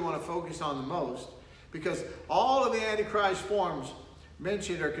I really want to focus on the most, because all of the Antichrist forms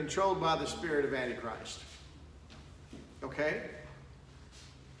mentioned are controlled by the spirit of Antichrist. Okay?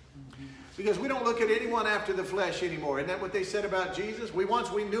 Because we don't look at anyone after the flesh anymore. Isn't that what they said about Jesus? We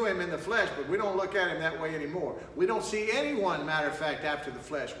knew him in the flesh, but we don't look at him that way anymore. We don't see anyone, matter of fact, after the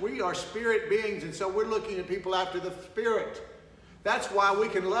flesh. We are spirit beings, and so we're looking at people after the spirit. That's why we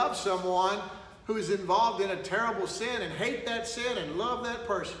can love someone who's involved in a terrible sin and hate that sin and love that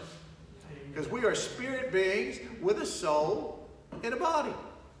person. Because we are spirit beings with a soul and a body.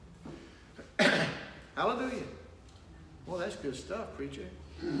 Hallelujah. Well, that's good stuff, preacher.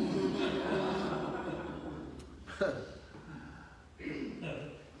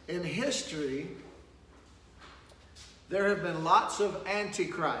 In history, there have been lots of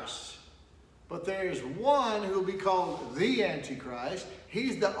antichrists. But there is one who will be called the Antichrist.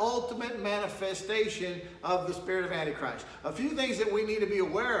 He's the ultimate manifestation of the spirit of Antichrist. A few things that we need to be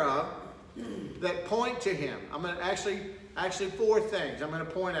aware of that point to him. I'm going to actually 4 things I'm going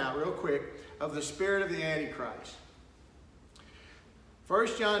to point out real quick of the spirit of the Antichrist. 1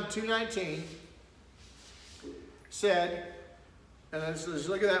 John 2:19 said, and let's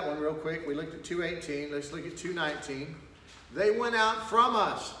look at that one real quick. We looked at 2:18. Let's look at 2:19. They went out from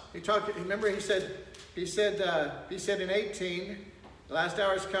us. Remember he said in 18, the last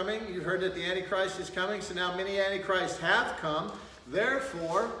hour is coming. You heard that the Antichrist is coming. So now many Antichrists have come.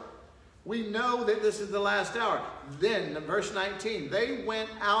 Therefore, we know that this is the last hour. Then, in verse 19, they went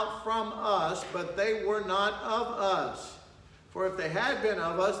out from us, but they were not of us. For if they had been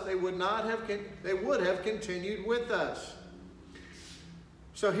of us, they would have continued with us.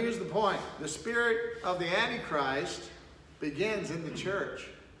 So here's the point. The spirit of the Antichrist begins in the church.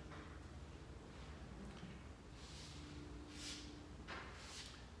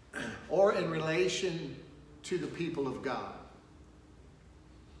 Or in relation to the people of God.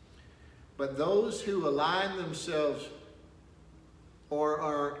 But those who align themselves or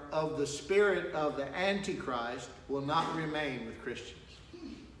are of the spirit of the Antichrist will not remain with Christians.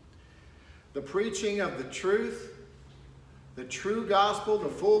 The preaching of the truth, the true gospel, the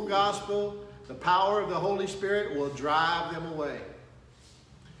full gospel, the power of the Holy Spirit will drive them away.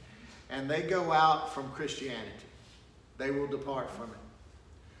 And they go out from Christianity. They will depart from it.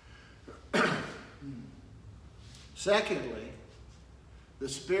 Secondly, the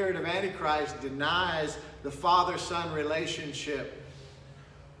spirit of Antichrist denies the Father-Son relationship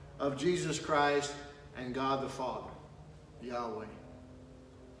of Jesus Christ and God the Father, Yahweh.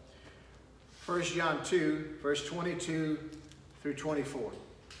 1 John 2, verse 22 through 24.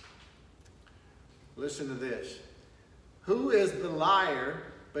 Listen to this. Who is the liar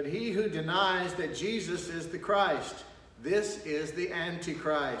but he who denies that Jesus is the Christ? This is the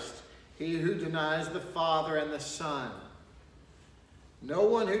Antichrist, he who denies the Father and the Son. No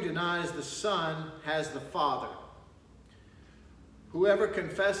one who denies the Son has the Father. Whoever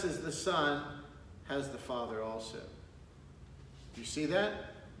confesses the Son has the Father also. You see that?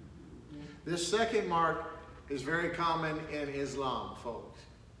 This second mark is very common in Islam, folks.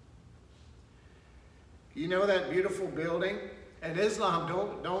 You know that beautiful building? In Islam,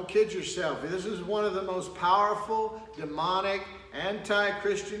 don't kid yourself. This is one of the most powerful, demonic,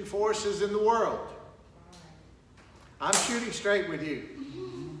 anti-Christian forces in the world. I'm shooting straight with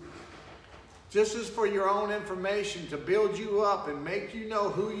you. Just as for your own information, to build you up and make you know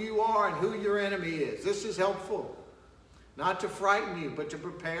who you are and who your enemy is. This is helpful. Not to frighten you, but to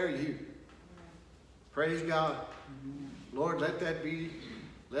prepare you. Praise God. Lord, let that be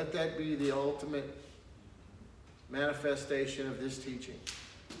the ultimate manifestation of this teaching.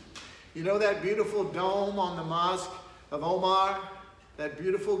 You know that beautiful dome on the Mosque of Omar? That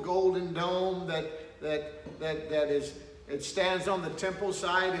beautiful golden dome it stands on the temple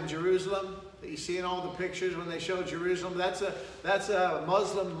site in Jerusalem that you see in all the pictures when they show Jerusalem. That's a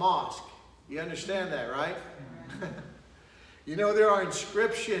Muslim mosque. You understand that, right? You know there are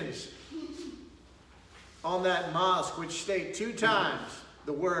inscriptions on that mosque which state 2 times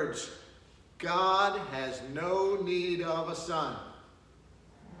the words, God has no need of a son.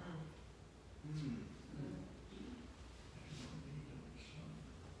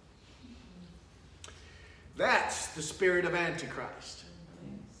 That's the spirit of Antichrist.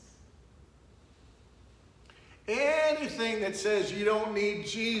 Anything that says you don't need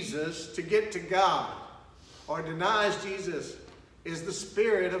Jesus to get to God or denies Jesus is the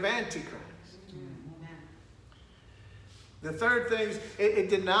spirit of Antichrist. The third thing is it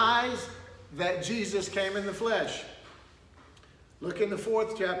denies that Jesus came in the flesh. Look in the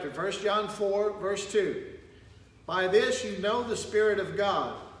 4th chapter, 1 John 4, verse 2. By this you know the Spirit of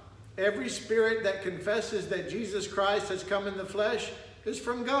God. Every spirit that confesses that Jesus Christ has come in the flesh is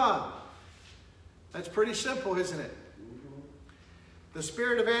from God. That's pretty simple, isn't it? The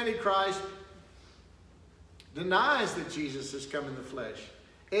spirit of Antichrist denies that Jesus has come in the flesh.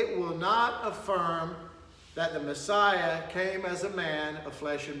 It will not affirm that the Messiah came as a man of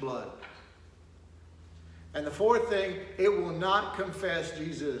flesh and blood. And the fourth thing, it will not confess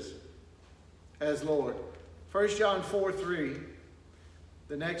Jesus as Lord. 1 John 4:3,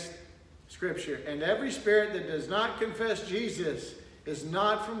 the next scripture. And every spirit that does not confess Jesus is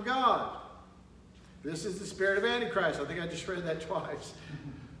not from God. This is the spirit of Antichrist. I think I just read that twice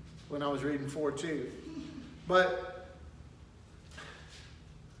when I was reading 4:2. But,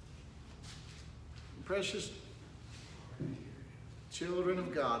 precious children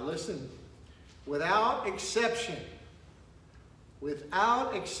of God, listen. Without exception,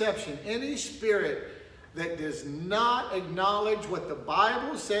 without exception, any spirit that does not acknowledge what the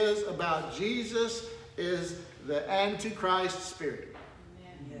Bible says about Jesus is the Antichrist spirit.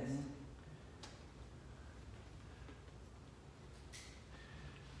 Yes.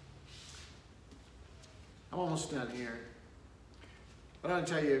 I'm almost done here. But I'll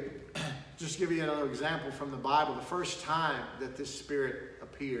tell you, just give you another example from the Bible. The first time that this spirit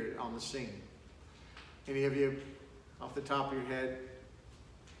appeared on the scene. Any of you, off the top of your head,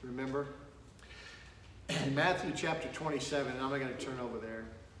 remember? In Matthew chapter 27, and I'm not going to turn over there.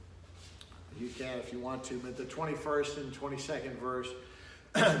 You can if you want to, but the 21st and 22nd verse,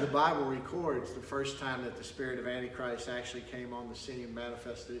 the Bible records the first time that the spirit of Antichrist actually came on the scene and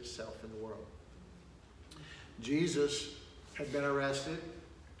manifested itself in the world. Jesus had been arrested,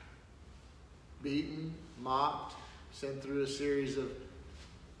 beaten, mocked, sent through a series of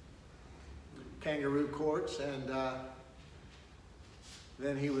kangaroo courts, and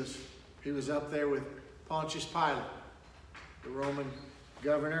then he was up there with Pontius Pilate, the Roman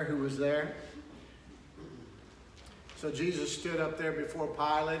governor who was there. So Jesus stood up there before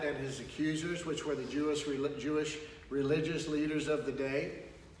Pilate and his accusers, which were the Jewish religious leaders of the day.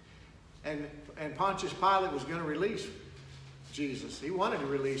 And Pontius Pilate was going to release Jesus. He wanted to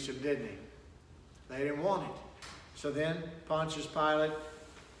release him, didn't he? They didn't want it. So then Pontius Pilate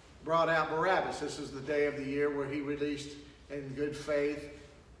brought out Barabbas. This is the day of the year where he released in good faith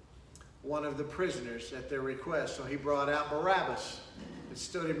one of the prisoners at their request. So he brought out Barabbas and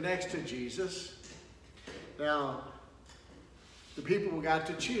stood him next to Jesus. Now, the people got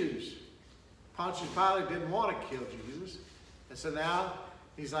to choose. Pontius Pilate didn't want to kill Jesus. And so now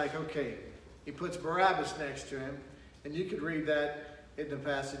he's like, okay, he puts Barabbas next to him. And you could read that in the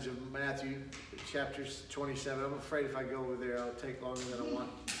passage of Matthew chapter 27. I'm afraid if I go over there, I'll take longer than I want.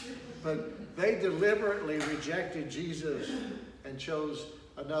 But they deliberately rejected Jesus and chose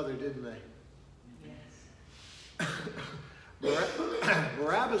another, didn't they? Yes.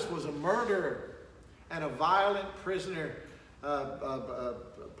 Barabbas was a murderer and a violent prisoner, a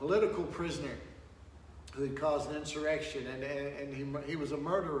political prisoner who had caused an insurrection, and he was a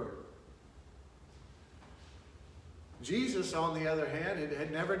murderer. Jesus, on the other hand,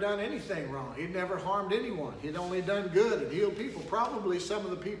 had never done anything wrong. He'd never harmed anyone. He'd only done good and healed people. Probably some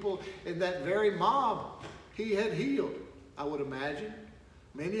of the people in that very mob he had healed, I would imagine.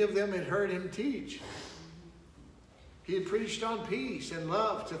 Many of them had heard him teach. He had preached on peace and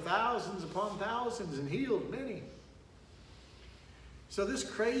love to thousands upon thousands and healed many. So this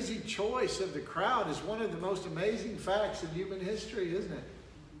crazy choice of the crowd is one of the most amazing facts in human history, isn't it?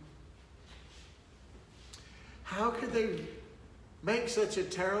 How could they make such a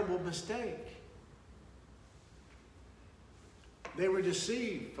terrible mistake? They were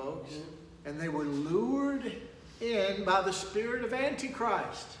deceived, folks. And they were lured in by the spirit of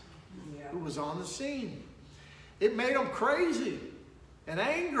Antichrist, who was on the scene. It made them crazy and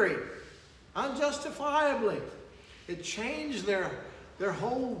angry, unjustifiably. It changed their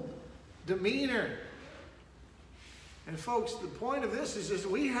whole demeanor. And folks, the point of this is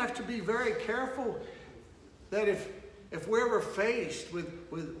we have to be very careful that if we're ever faced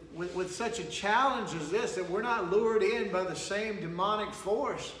with such a challenge as this, that we're not lured in by the same demonic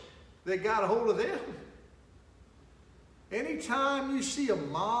force that got a hold of them. Anytime you see a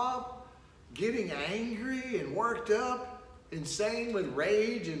mob getting angry and worked up, insane with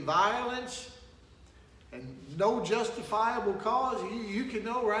rage and violence, and no justifiable cause, you can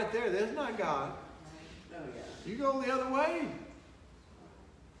know right there, that's not God. Oh, yeah. You go the other way.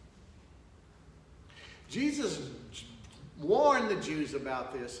 Jesus warned the Jews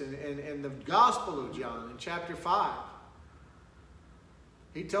about this in the Gospel of John in chapter 5.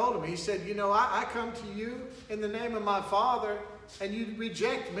 He told them, he said, you know, I come to you in the name of my Father, and you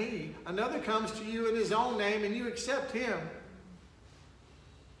reject me. Another comes to you in his own name, and you accept him.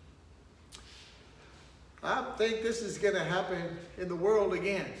 I think this is going to happen in the world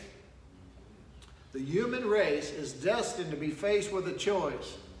again. The human race is destined to be faced with a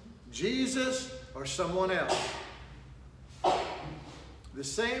choice. Jesus or someone else. The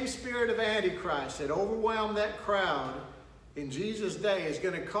same spirit of Antichrist that overwhelmed that crowd in Jesus' day is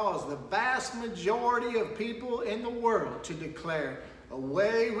going to cause the vast majority of people in the world to declare,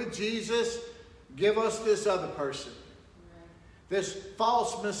 away with Jesus, give us this other person. This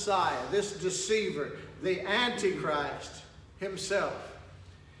false Messiah, this deceiver, the Antichrist himself.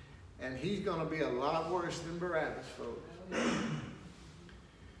 And he's going to be a lot worse than Barabbas, folks.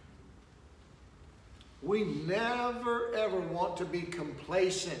 We never, ever want to be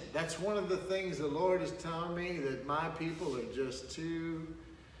complacent. That's one of the things the Lord is telling me, that my people are just too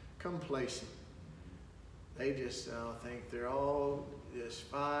complacent. They just think they're all just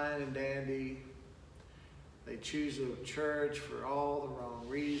fine and dandy. They choose a church for all the wrong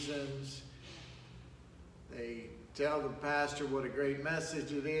reasons. They tell the pastor what a great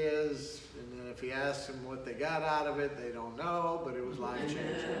message it is, and then if he asks them what they got out of it, they don't know, but it was life-changing.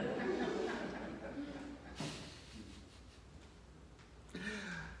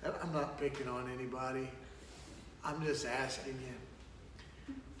 I'm not picking on anybody. I'm just asking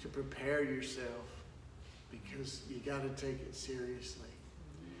you to prepare yourself, because you got to take it seriously.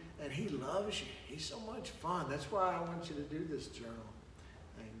 And he loves you. He's so much fun. That's why I want you to do this journal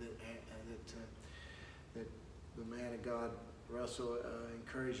thing that the man of God, Russell,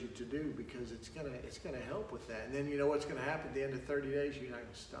 encouraged you to do, because it's gonna help with that. And then you know what's going to happen at the end of 30 days? You're not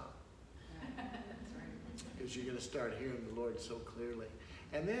going to stop. Because you're going to start hearing the Lord so clearly.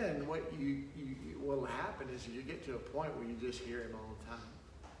 And then what will happen is you get to a point where you just hear him all the time.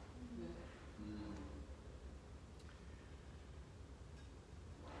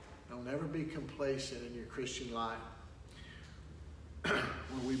 Don't ever be complacent in your Christian life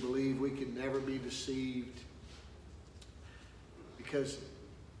when we believe we can never be deceived. Because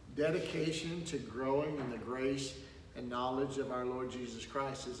dedication to growing in the grace and knowledge of our Lord Jesus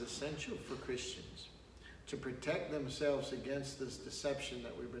Christ is essential for Christians to protect themselves against this deception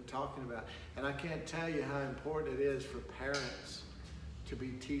that we've been talking about. And I can't tell you how important it is for parents to be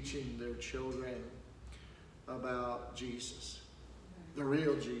teaching their children about Jesus, the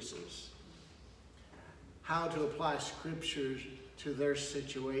real Jesus, how to apply scriptures to their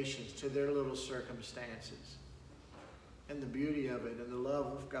situations, to their little circumstances, and the beauty of it and the love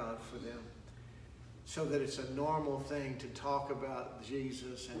of God for them, so that it's a normal thing to talk about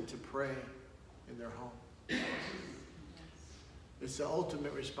Jesus and to pray in their home. It's the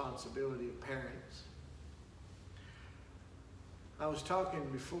ultimate responsibility of parents. I was talking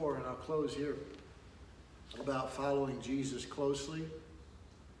before, and I'll close here, about following Jesus closely,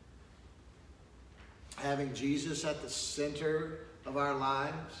 having Jesus at the center of our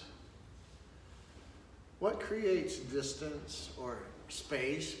lives. What creates distance or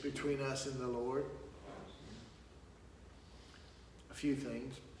space between us and the Lord? A few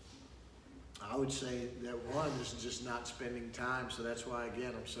things. I would say that one is just not spending time. So that's why,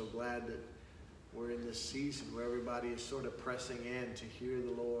 again, I'm so glad that we're in this season where everybody is sort of pressing in to hear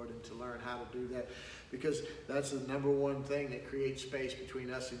the Lord and to learn how to do that. Because that's the number one thing that creates space between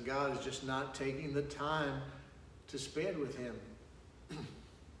us and God, is just not taking the time to spend with him.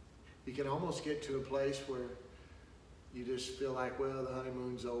 You can almost get to a place where you just feel like, well, the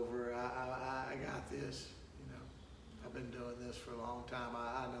honeymoon's over. I got this. You know, I've been doing this for a long time.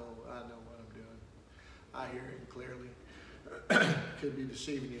 I know what I'm doing. I hear him clearly. Could be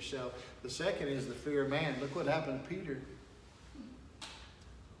deceiving yourself. The second is the fear of man. Look what happened to Peter.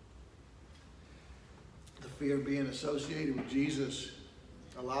 The fear of being associated with Jesus.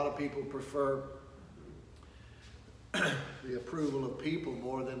 A lot of people prefer the approval of people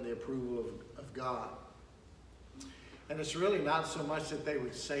more than the approval of God. And it's really not so much that they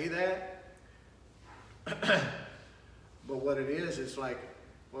would say that, but what it is, it's like,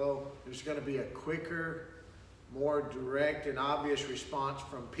 well, there's going to be a quicker, more direct and obvious response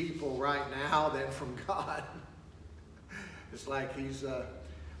from people right now than from God. It's like he's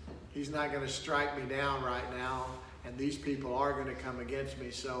not going to strike me down right now, and these people are going to come against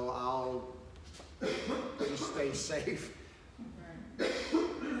me, so I'll just stay safe.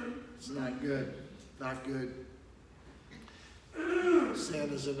 It's not good. Not good.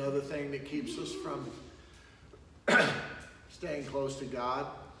 Sin is another thing that keeps us from staying close to God,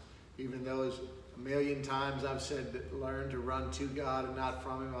 even though as a million times I've said that learn to run to God and not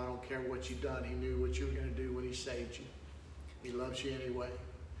from him. I don't care what you've done. He knew what you were going to do when he saved you. He loves you anyway.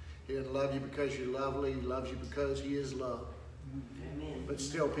 He doesn't love you because you're lovely. He loves you because he is love. Amen. But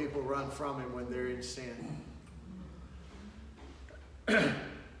still people run from him when they're in sin.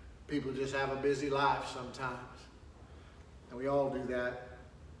 People just have a busy life sometimes. And we all do that.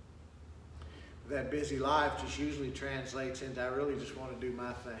 That busy life just usually translates into, I really just want to do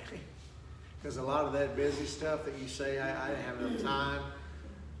my thing. Because a lot of that busy stuff that you say, I didn't have enough time,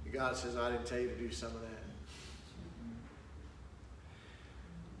 God says, I didn't tell you to do some of that.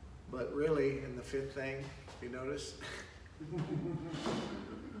 But really, in the fifth thing, you notice,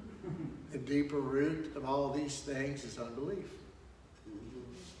 the deeper root of all these things is unbelief.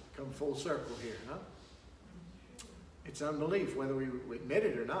 Come full circle here, huh? It's unbelief, whether we admit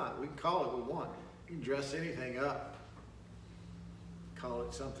it or not. We can call it what we want. You can dress anything up, call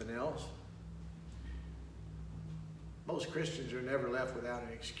it something else. Most Christians are never left without an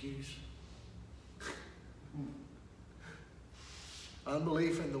excuse.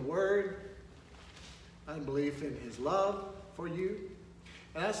 Unbelief in the Word, unbelief in his love for you.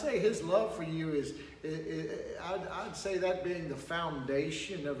 And I say his love for you I'd say that being the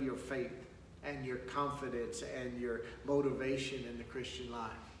foundation of your faith and your confidence and your motivation in the Christian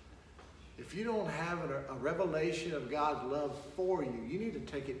life. If you don't have a revelation of God's love for you, you need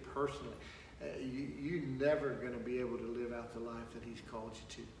to take it personally. You're never going to be able to live out the life that he's called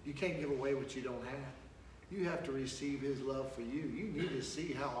you to. You can't give away what you don't have. You have to receive his love for you. You need to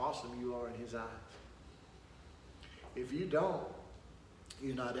see how awesome you are in his eyes. If you don't,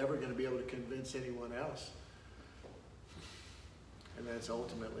 you're not ever going to be able to convince anyone else. And that's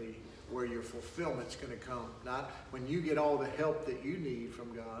ultimately where your fulfillment's going to come. Not when you get all the help that you need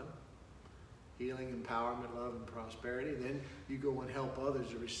from God. Healing, empowerment, love, and prosperity. Then you go and help others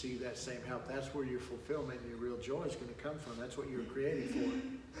to receive that same help. That's where your fulfillment and your real joy is going to come from. That's what you were created for.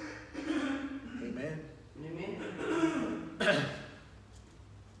 Amen. Amen.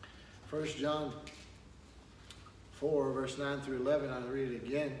 1 John 4, verse 9 through 11, I'll read it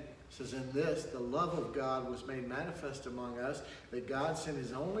again. It says, in this, the love of God was made manifest among us, that God sent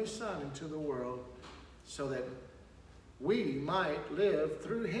his only Son into the world so that we might live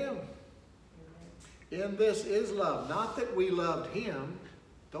through him. In this is love. Not that we loved him.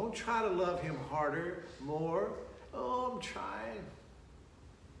 Don't try to love him harder, more. Oh, I'm trying.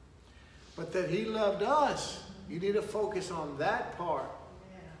 But that he loved us. You need to focus on that part.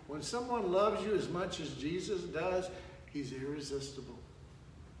 When someone loves you as much as Jesus does, he's irresistible.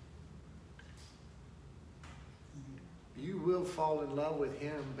 You will fall in love with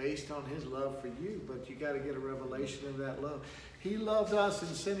him based on his love for you, but you got to get a revelation of that love. He loved us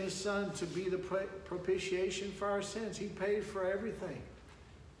and sent his Son to be the propitiation for our sins. He paid for everything.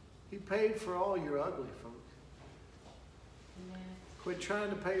 He paid for all your ugly, folks. Amen. Quit trying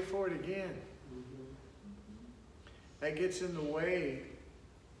to pay for it again. That gets in the way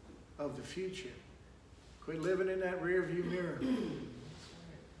of the future. Quit living in that rear view mirror.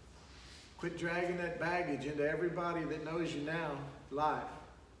 Quit dragging that baggage into everybody that knows you now, life.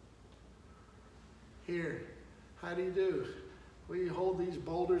 Here, how do you do? Will you hold these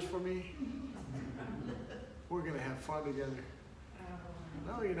boulders for me? We're going to have fun together.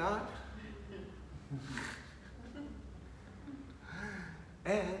 No, you're not.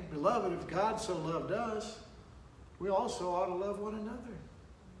 And, beloved, if God so loved us, we also ought to love one another.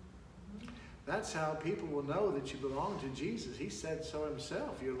 That's how people will know that you belong to Jesus. He said so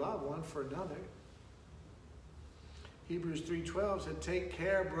himself. You love one for another. Hebrews 3:12 said, take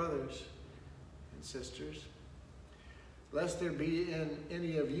care, brothers and sisters, lest there be in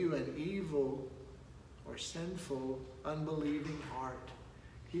any of you an evil or sinful, unbelieving heart.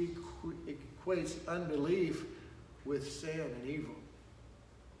 He equates unbelief with sin and evil,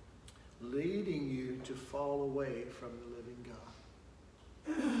 leading you to fall away from the living God.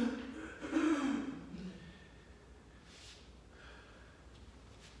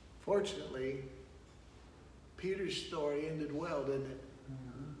 Fortunately, Peter's story ended well, didn't it?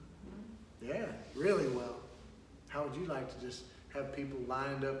 Yeah, really well. How would you like to just have people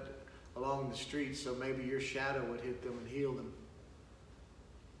lined up along the street so maybe your shadow would hit them and heal them?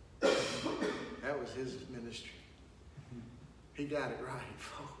 That was his ministry. He got it right,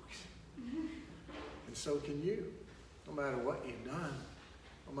 folks. And so can you. No matter what you've done,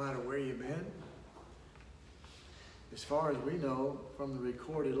 no matter where you've been. As far as we know from the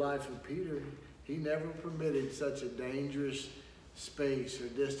recorded life of Peter, he never permitted such a dangerous space or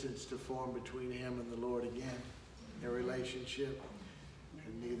distance to form between him and the Lord again, their relationship.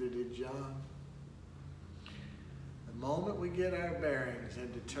 And neither did John. The moment we get our bearings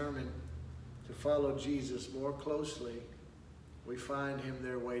and determine to follow Jesus more closely, we find him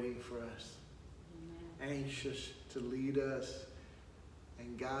there waiting for us, anxious to lead us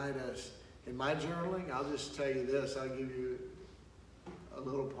and guide us. In my journaling, I'll just tell you this. I'll give you a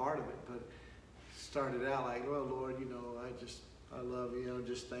little part of it, but started out like, well, Lord, I love you,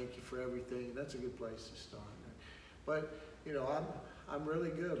 just thank you for everything. That's a good place to start. But, I'm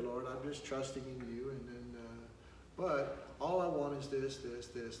really good, Lord. I'm just trusting in you. And then, but all I want is this, and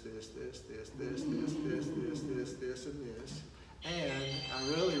this. And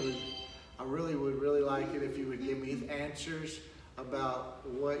I really would like it if you would give me answers about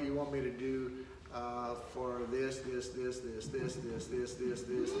what you want me to do for this, and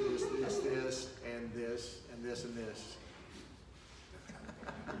this.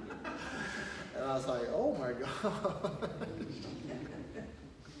 And I was like, oh my God.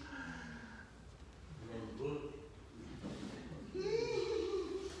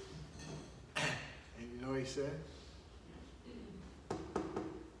 And you know what he said?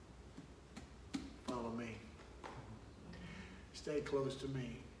 Follow me. Stay close to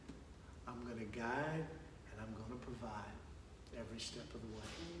me. I'm going to guide I'm going to provide every step of the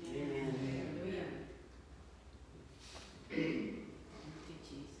way. Amen. Hallelujah. Thank you,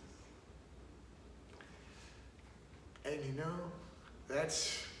 Jesus. And you know,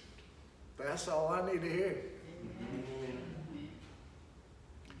 that's all I need to hear. Amen.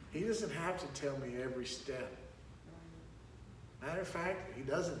 He doesn't have to tell me every step. Matter of fact, he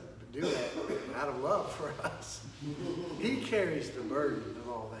doesn't do that out of love for us. He carries the burden of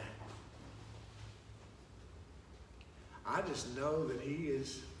all that. I just know that he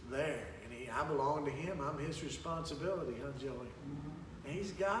is there, and I belong to him. I'm his responsibility, huh, Joey? And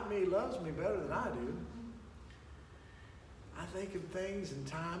he's got me, he loves me better than I do. I think of things and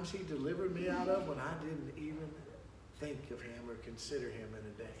times he delivered me out of when I didn't even think of him or consider him in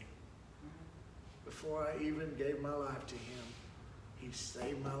a day. Before I even gave my life to him, he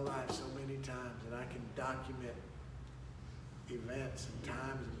saved my life so many times, and I can document events and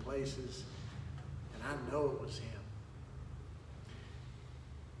times and places, and I know it was him.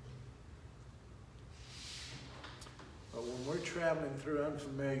 But when we're traveling through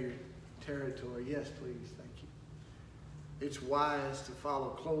unfamiliar territory, yes, please, thank you. It's wise to follow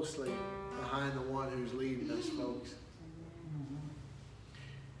closely behind the one who's leading us, folks.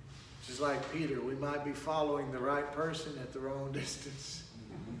 Just like Peter, we might be following the right person at the wrong distance.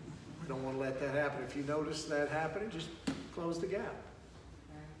 We don't want to let that happen. If you notice that happening, just close the gap.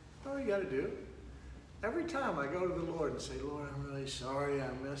 All you got to do. Every time I go to the Lord and say, Lord, I'm really sorry, I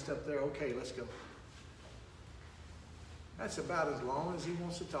messed up there. Okay, let's go. That's about as long as he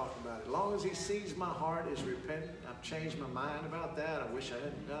wants to talk about it. As long as he sees my heart is repentant, I've changed my mind about that. I wish I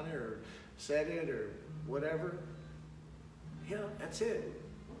hadn't done it or said it or whatever. You know, that's it.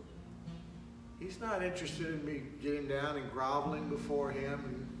 He's not interested in me getting down and groveling before him.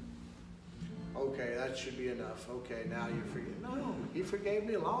 And, okay, that should be enough. Okay, now you forgive. No, he forgave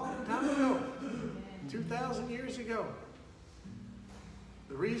me a long time ago. 2,000 years ago.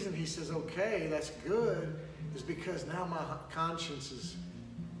 The reason he says, okay, that's good, is because now my conscience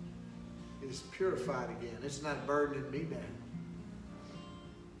is purified again. It's not burdening me down.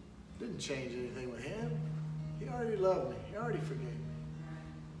 Didn't change anything with him. He already loved me. He already forgave me.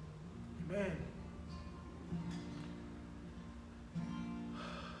 Amen.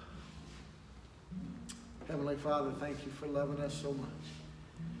 Heavenly Father, thank you for loving us so much.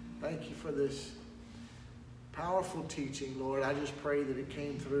 Thank you for this powerful teaching, Lord. I just pray that it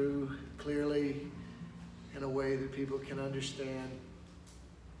came through clearly in a way that people can understand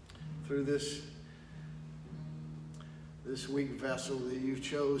through this weak vessel that you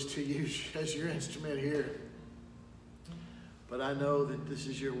chose to use as your instrument here. But I know that this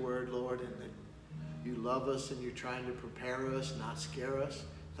is your word, Lord, and that you love us and you're trying to prepare us, not scare us.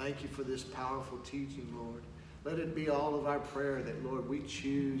 Thank you for this powerful teaching, Lord. Let it be all of our prayer that, Lord, we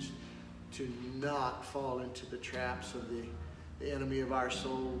choose to not fall into the traps of the enemy of our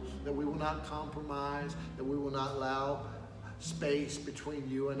souls, that we will not compromise, that we will not allow space between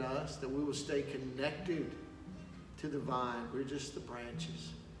you and us, that we will stay connected to the vine. We're just the branches.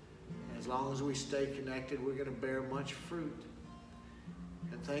 And as long as we stay connected, we're going to bear much fruit.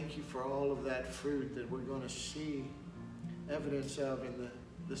 And thank you for all of that fruit that we're going to see evidence of in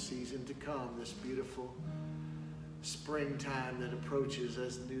the season to come, this beautiful springtime that approaches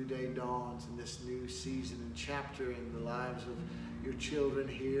as new day dawns, and this new season and chapter in the lives of your children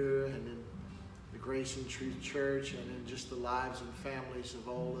here and in the Grace and Truth Church, and in just the lives and families of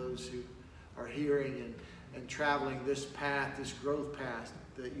all those who are hearing and traveling this path, this growth path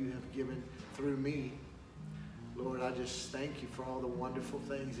that you have given through me. Lord, I just thank you for all the wonderful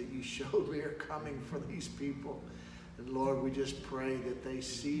things that you showed me are coming for these people. And Lord, we just pray that they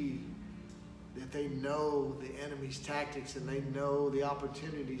see, that they know the enemy's tactics, and they know the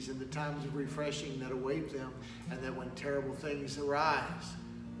opportunities and the times of refreshing that await them, and that when terrible things arise,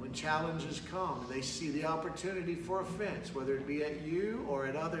 when challenges come, they see the opportunity for offense, whether it be at you or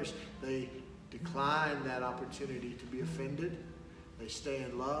at others, they decline that opportunity to be offended. They stay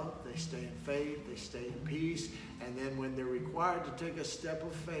in love, they stay in faith, they stay in peace, and then when they're required to take a step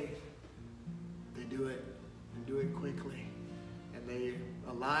of faith, they do it, and do it quickly. And they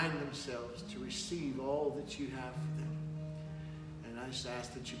align themselves to receive all that you have for them. And I just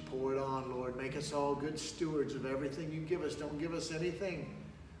ask that you pour it on, Lord. Make us all good stewards of everything you give us. Don't give us anything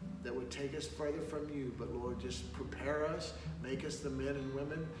that would take us further from you. But Lord, just prepare us. Make us the men and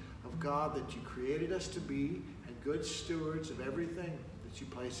women of God that you created us to be, and good stewards of everything that you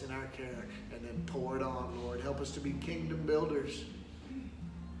place in our care. And then pour it on, Lord. Help us to be kingdom builders.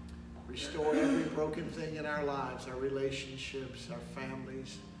 Restore every broken thing in our lives, our relationships, our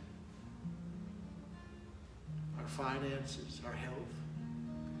families, our finances, our health.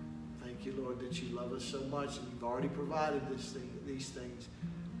 Thank Thank you, Lord, that you love us so much and you've already provided these things.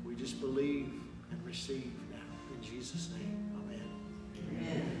 We just believe and receive now. In Jesus' name, amen.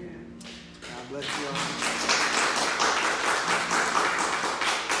 Amen. God bless you all.